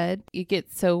you said, you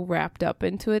get so wrapped up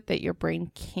into it that your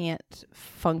brain can't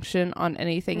function on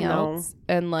anything No. else.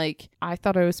 And like, I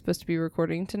thought I was supposed to be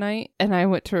recording tonight, and I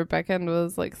went to Rebecca and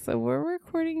was like, so we're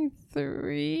recording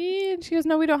 3? And she goes,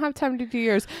 no, we don't have time to do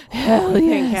yours. Hell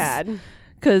Thank yes. God.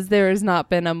 Because there has not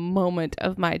been a moment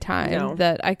of my time No.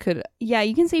 that I could. Yeah,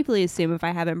 you can safely assume if I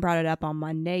haven't brought it up on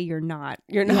Monday, you're not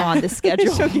You're not on the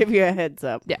schedule. She'll give you a heads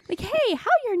up. Like, hey, how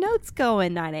are your notes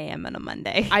going 9 a.m. on a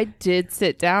Monday? I did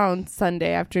sit down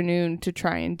Sunday afternoon to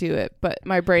try and do it, but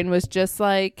my brain was just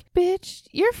like, bitch,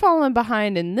 you're falling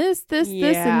behind in this, this,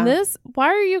 Yeah. and this. Why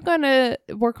are you going to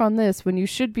work on this when you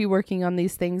should be working on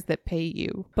these things that pay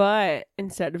you? But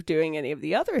instead of doing any of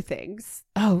the other things,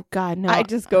 Oh, God, no. I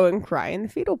just go and cry in the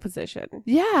fetal position.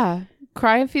 Yeah.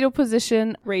 Cry in fetal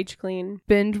position, Rage clean.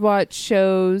 binge watch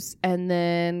shows, and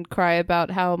then cry about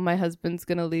how my husband's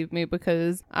going to leave me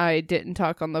because I didn't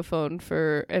talk on the phone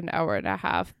for an hour and a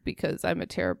half because I'm a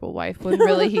terrible wife when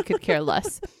really he could care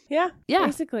less. Yeah. Yeah.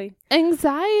 Basically.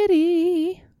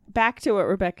 Anxiety. Back to what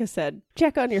Rebecca said.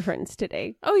 Check on your friends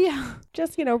today. Oh, yeah.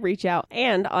 Just, reach out.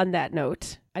 And on that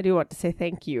note, I do want to say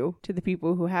thank you to the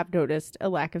people who have noticed a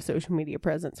lack of social media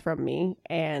presence from me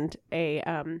and a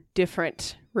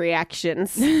different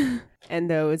reactions. And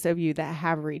those of you that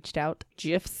have reached out,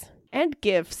 GIFs and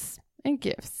GIFs, And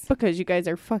gifts. because you guys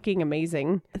are fucking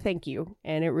amazing. Thank you.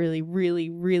 And it really, really,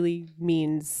 really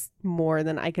means more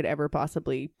than I could ever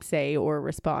possibly say or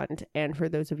respond. And for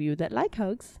those of you that like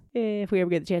hugs, if we ever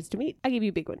get the chance to meet, I give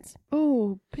you big ones.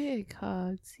 Oh, big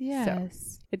hugs.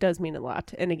 Yes. It does mean a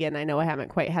lot. And again, I know I haven't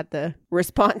quite had the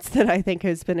response that I think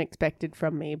has been expected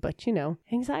from me, but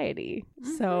anxiety.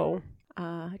 So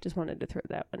I just wanted to throw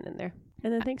that one in there.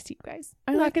 And then thanks to you guys.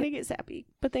 I'm not going to get sappy,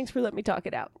 but thanks for letting me talk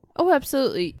it out. Oh,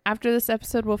 absolutely. After this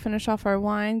episode, we'll finish off our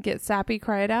wine, get sappy,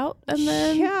 cry it out, and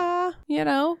then, Yeah.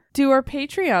 do our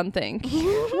Patreon thing.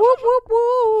 Whoop, whoop,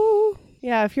 whoop.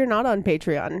 Yeah, if you're not on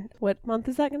Patreon, what month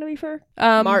is that going to be for?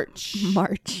 March.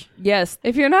 Yes.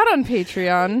 If you're not on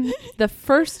Patreon, the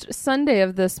first Sunday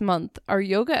of this month, our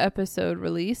yoga episode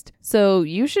released. So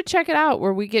you should check it out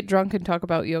where we get drunk and talk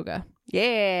about yoga.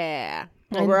 Yeah.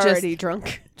 Well, And we're just- already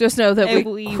drunk. Just know that And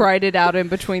we we- cried it out in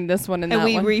between this one and And that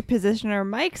we one. reposition our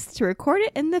mics to record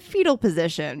it in the fetal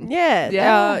position.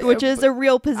 Yeah. Which is a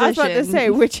real position. I was about to say,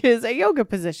 which is a yoga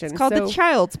position. It's called so the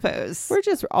child's pose. we're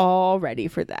just all ready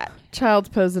for that. Child's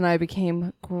Pose and I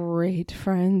became great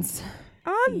friends.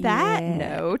 On that Yeah.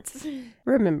 note,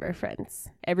 Remember, friends,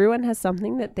 everyone has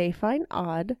something that they find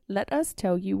odd. Let us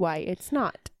tell you why it's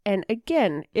not. And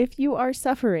again, if you are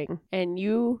suffering and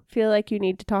you feel like you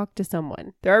need to talk to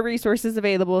someone, there are resources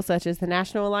available such as the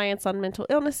National Alliance on Mental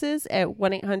Illnesses at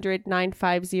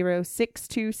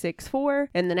 1-800-950-6264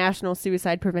 and the National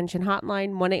Suicide Prevention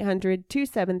Hotline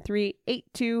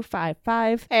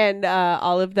 1-800-273-8255. And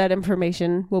all of that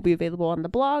information will be available on the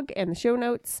blog and the show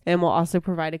notes. And we'll also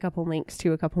provide a couple links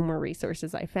to a couple more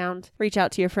resources I found. Reach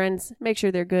out to your friends, make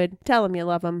sure they're good, tell them you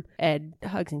love them, and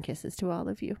hugs and kisses to all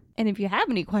of you. and if you have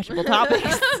any questionable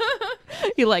topics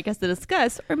you'd like us to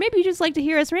discuss, or maybe you just like to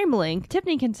hear us rambling,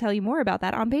 Tiffany can tell you more about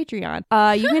that on Patreon.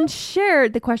 You can share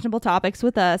the questionable topics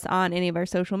with us on any of our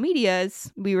social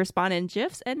medias. We respond in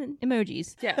GIFs and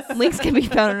emojis. Yes. Links can be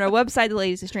found on our website,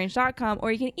 theladiesestrange.com,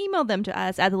 or you can email them to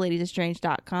us at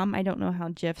theladiesestrange.com. I don't know how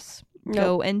GIFs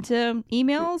go into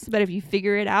emails, but if you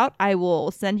figure it out, I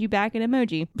will send you back an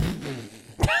emoji.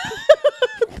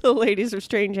 The ladies are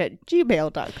strange at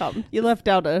gmail.com. You left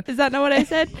out a. Is that not what I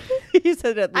said? You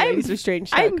said at I'm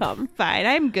ladiesarestrange.com. fine.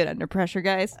 I'm good under pressure,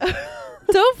 guys.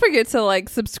 Don't forget to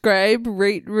subscribe,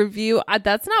 rate, review.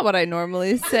 That's not what I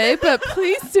normally say, but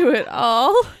please do it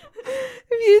all.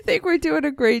 If you think we're doing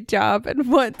a great job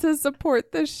and want to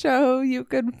support the show, you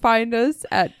can find us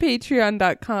at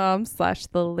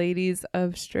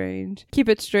patreon.com/theladiesofstrange. Keep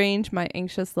it strange, my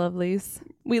anxious lovelies.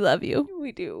 We love you.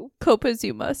 We do. Cope as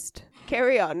you must.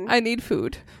 Carry on. I need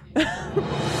food.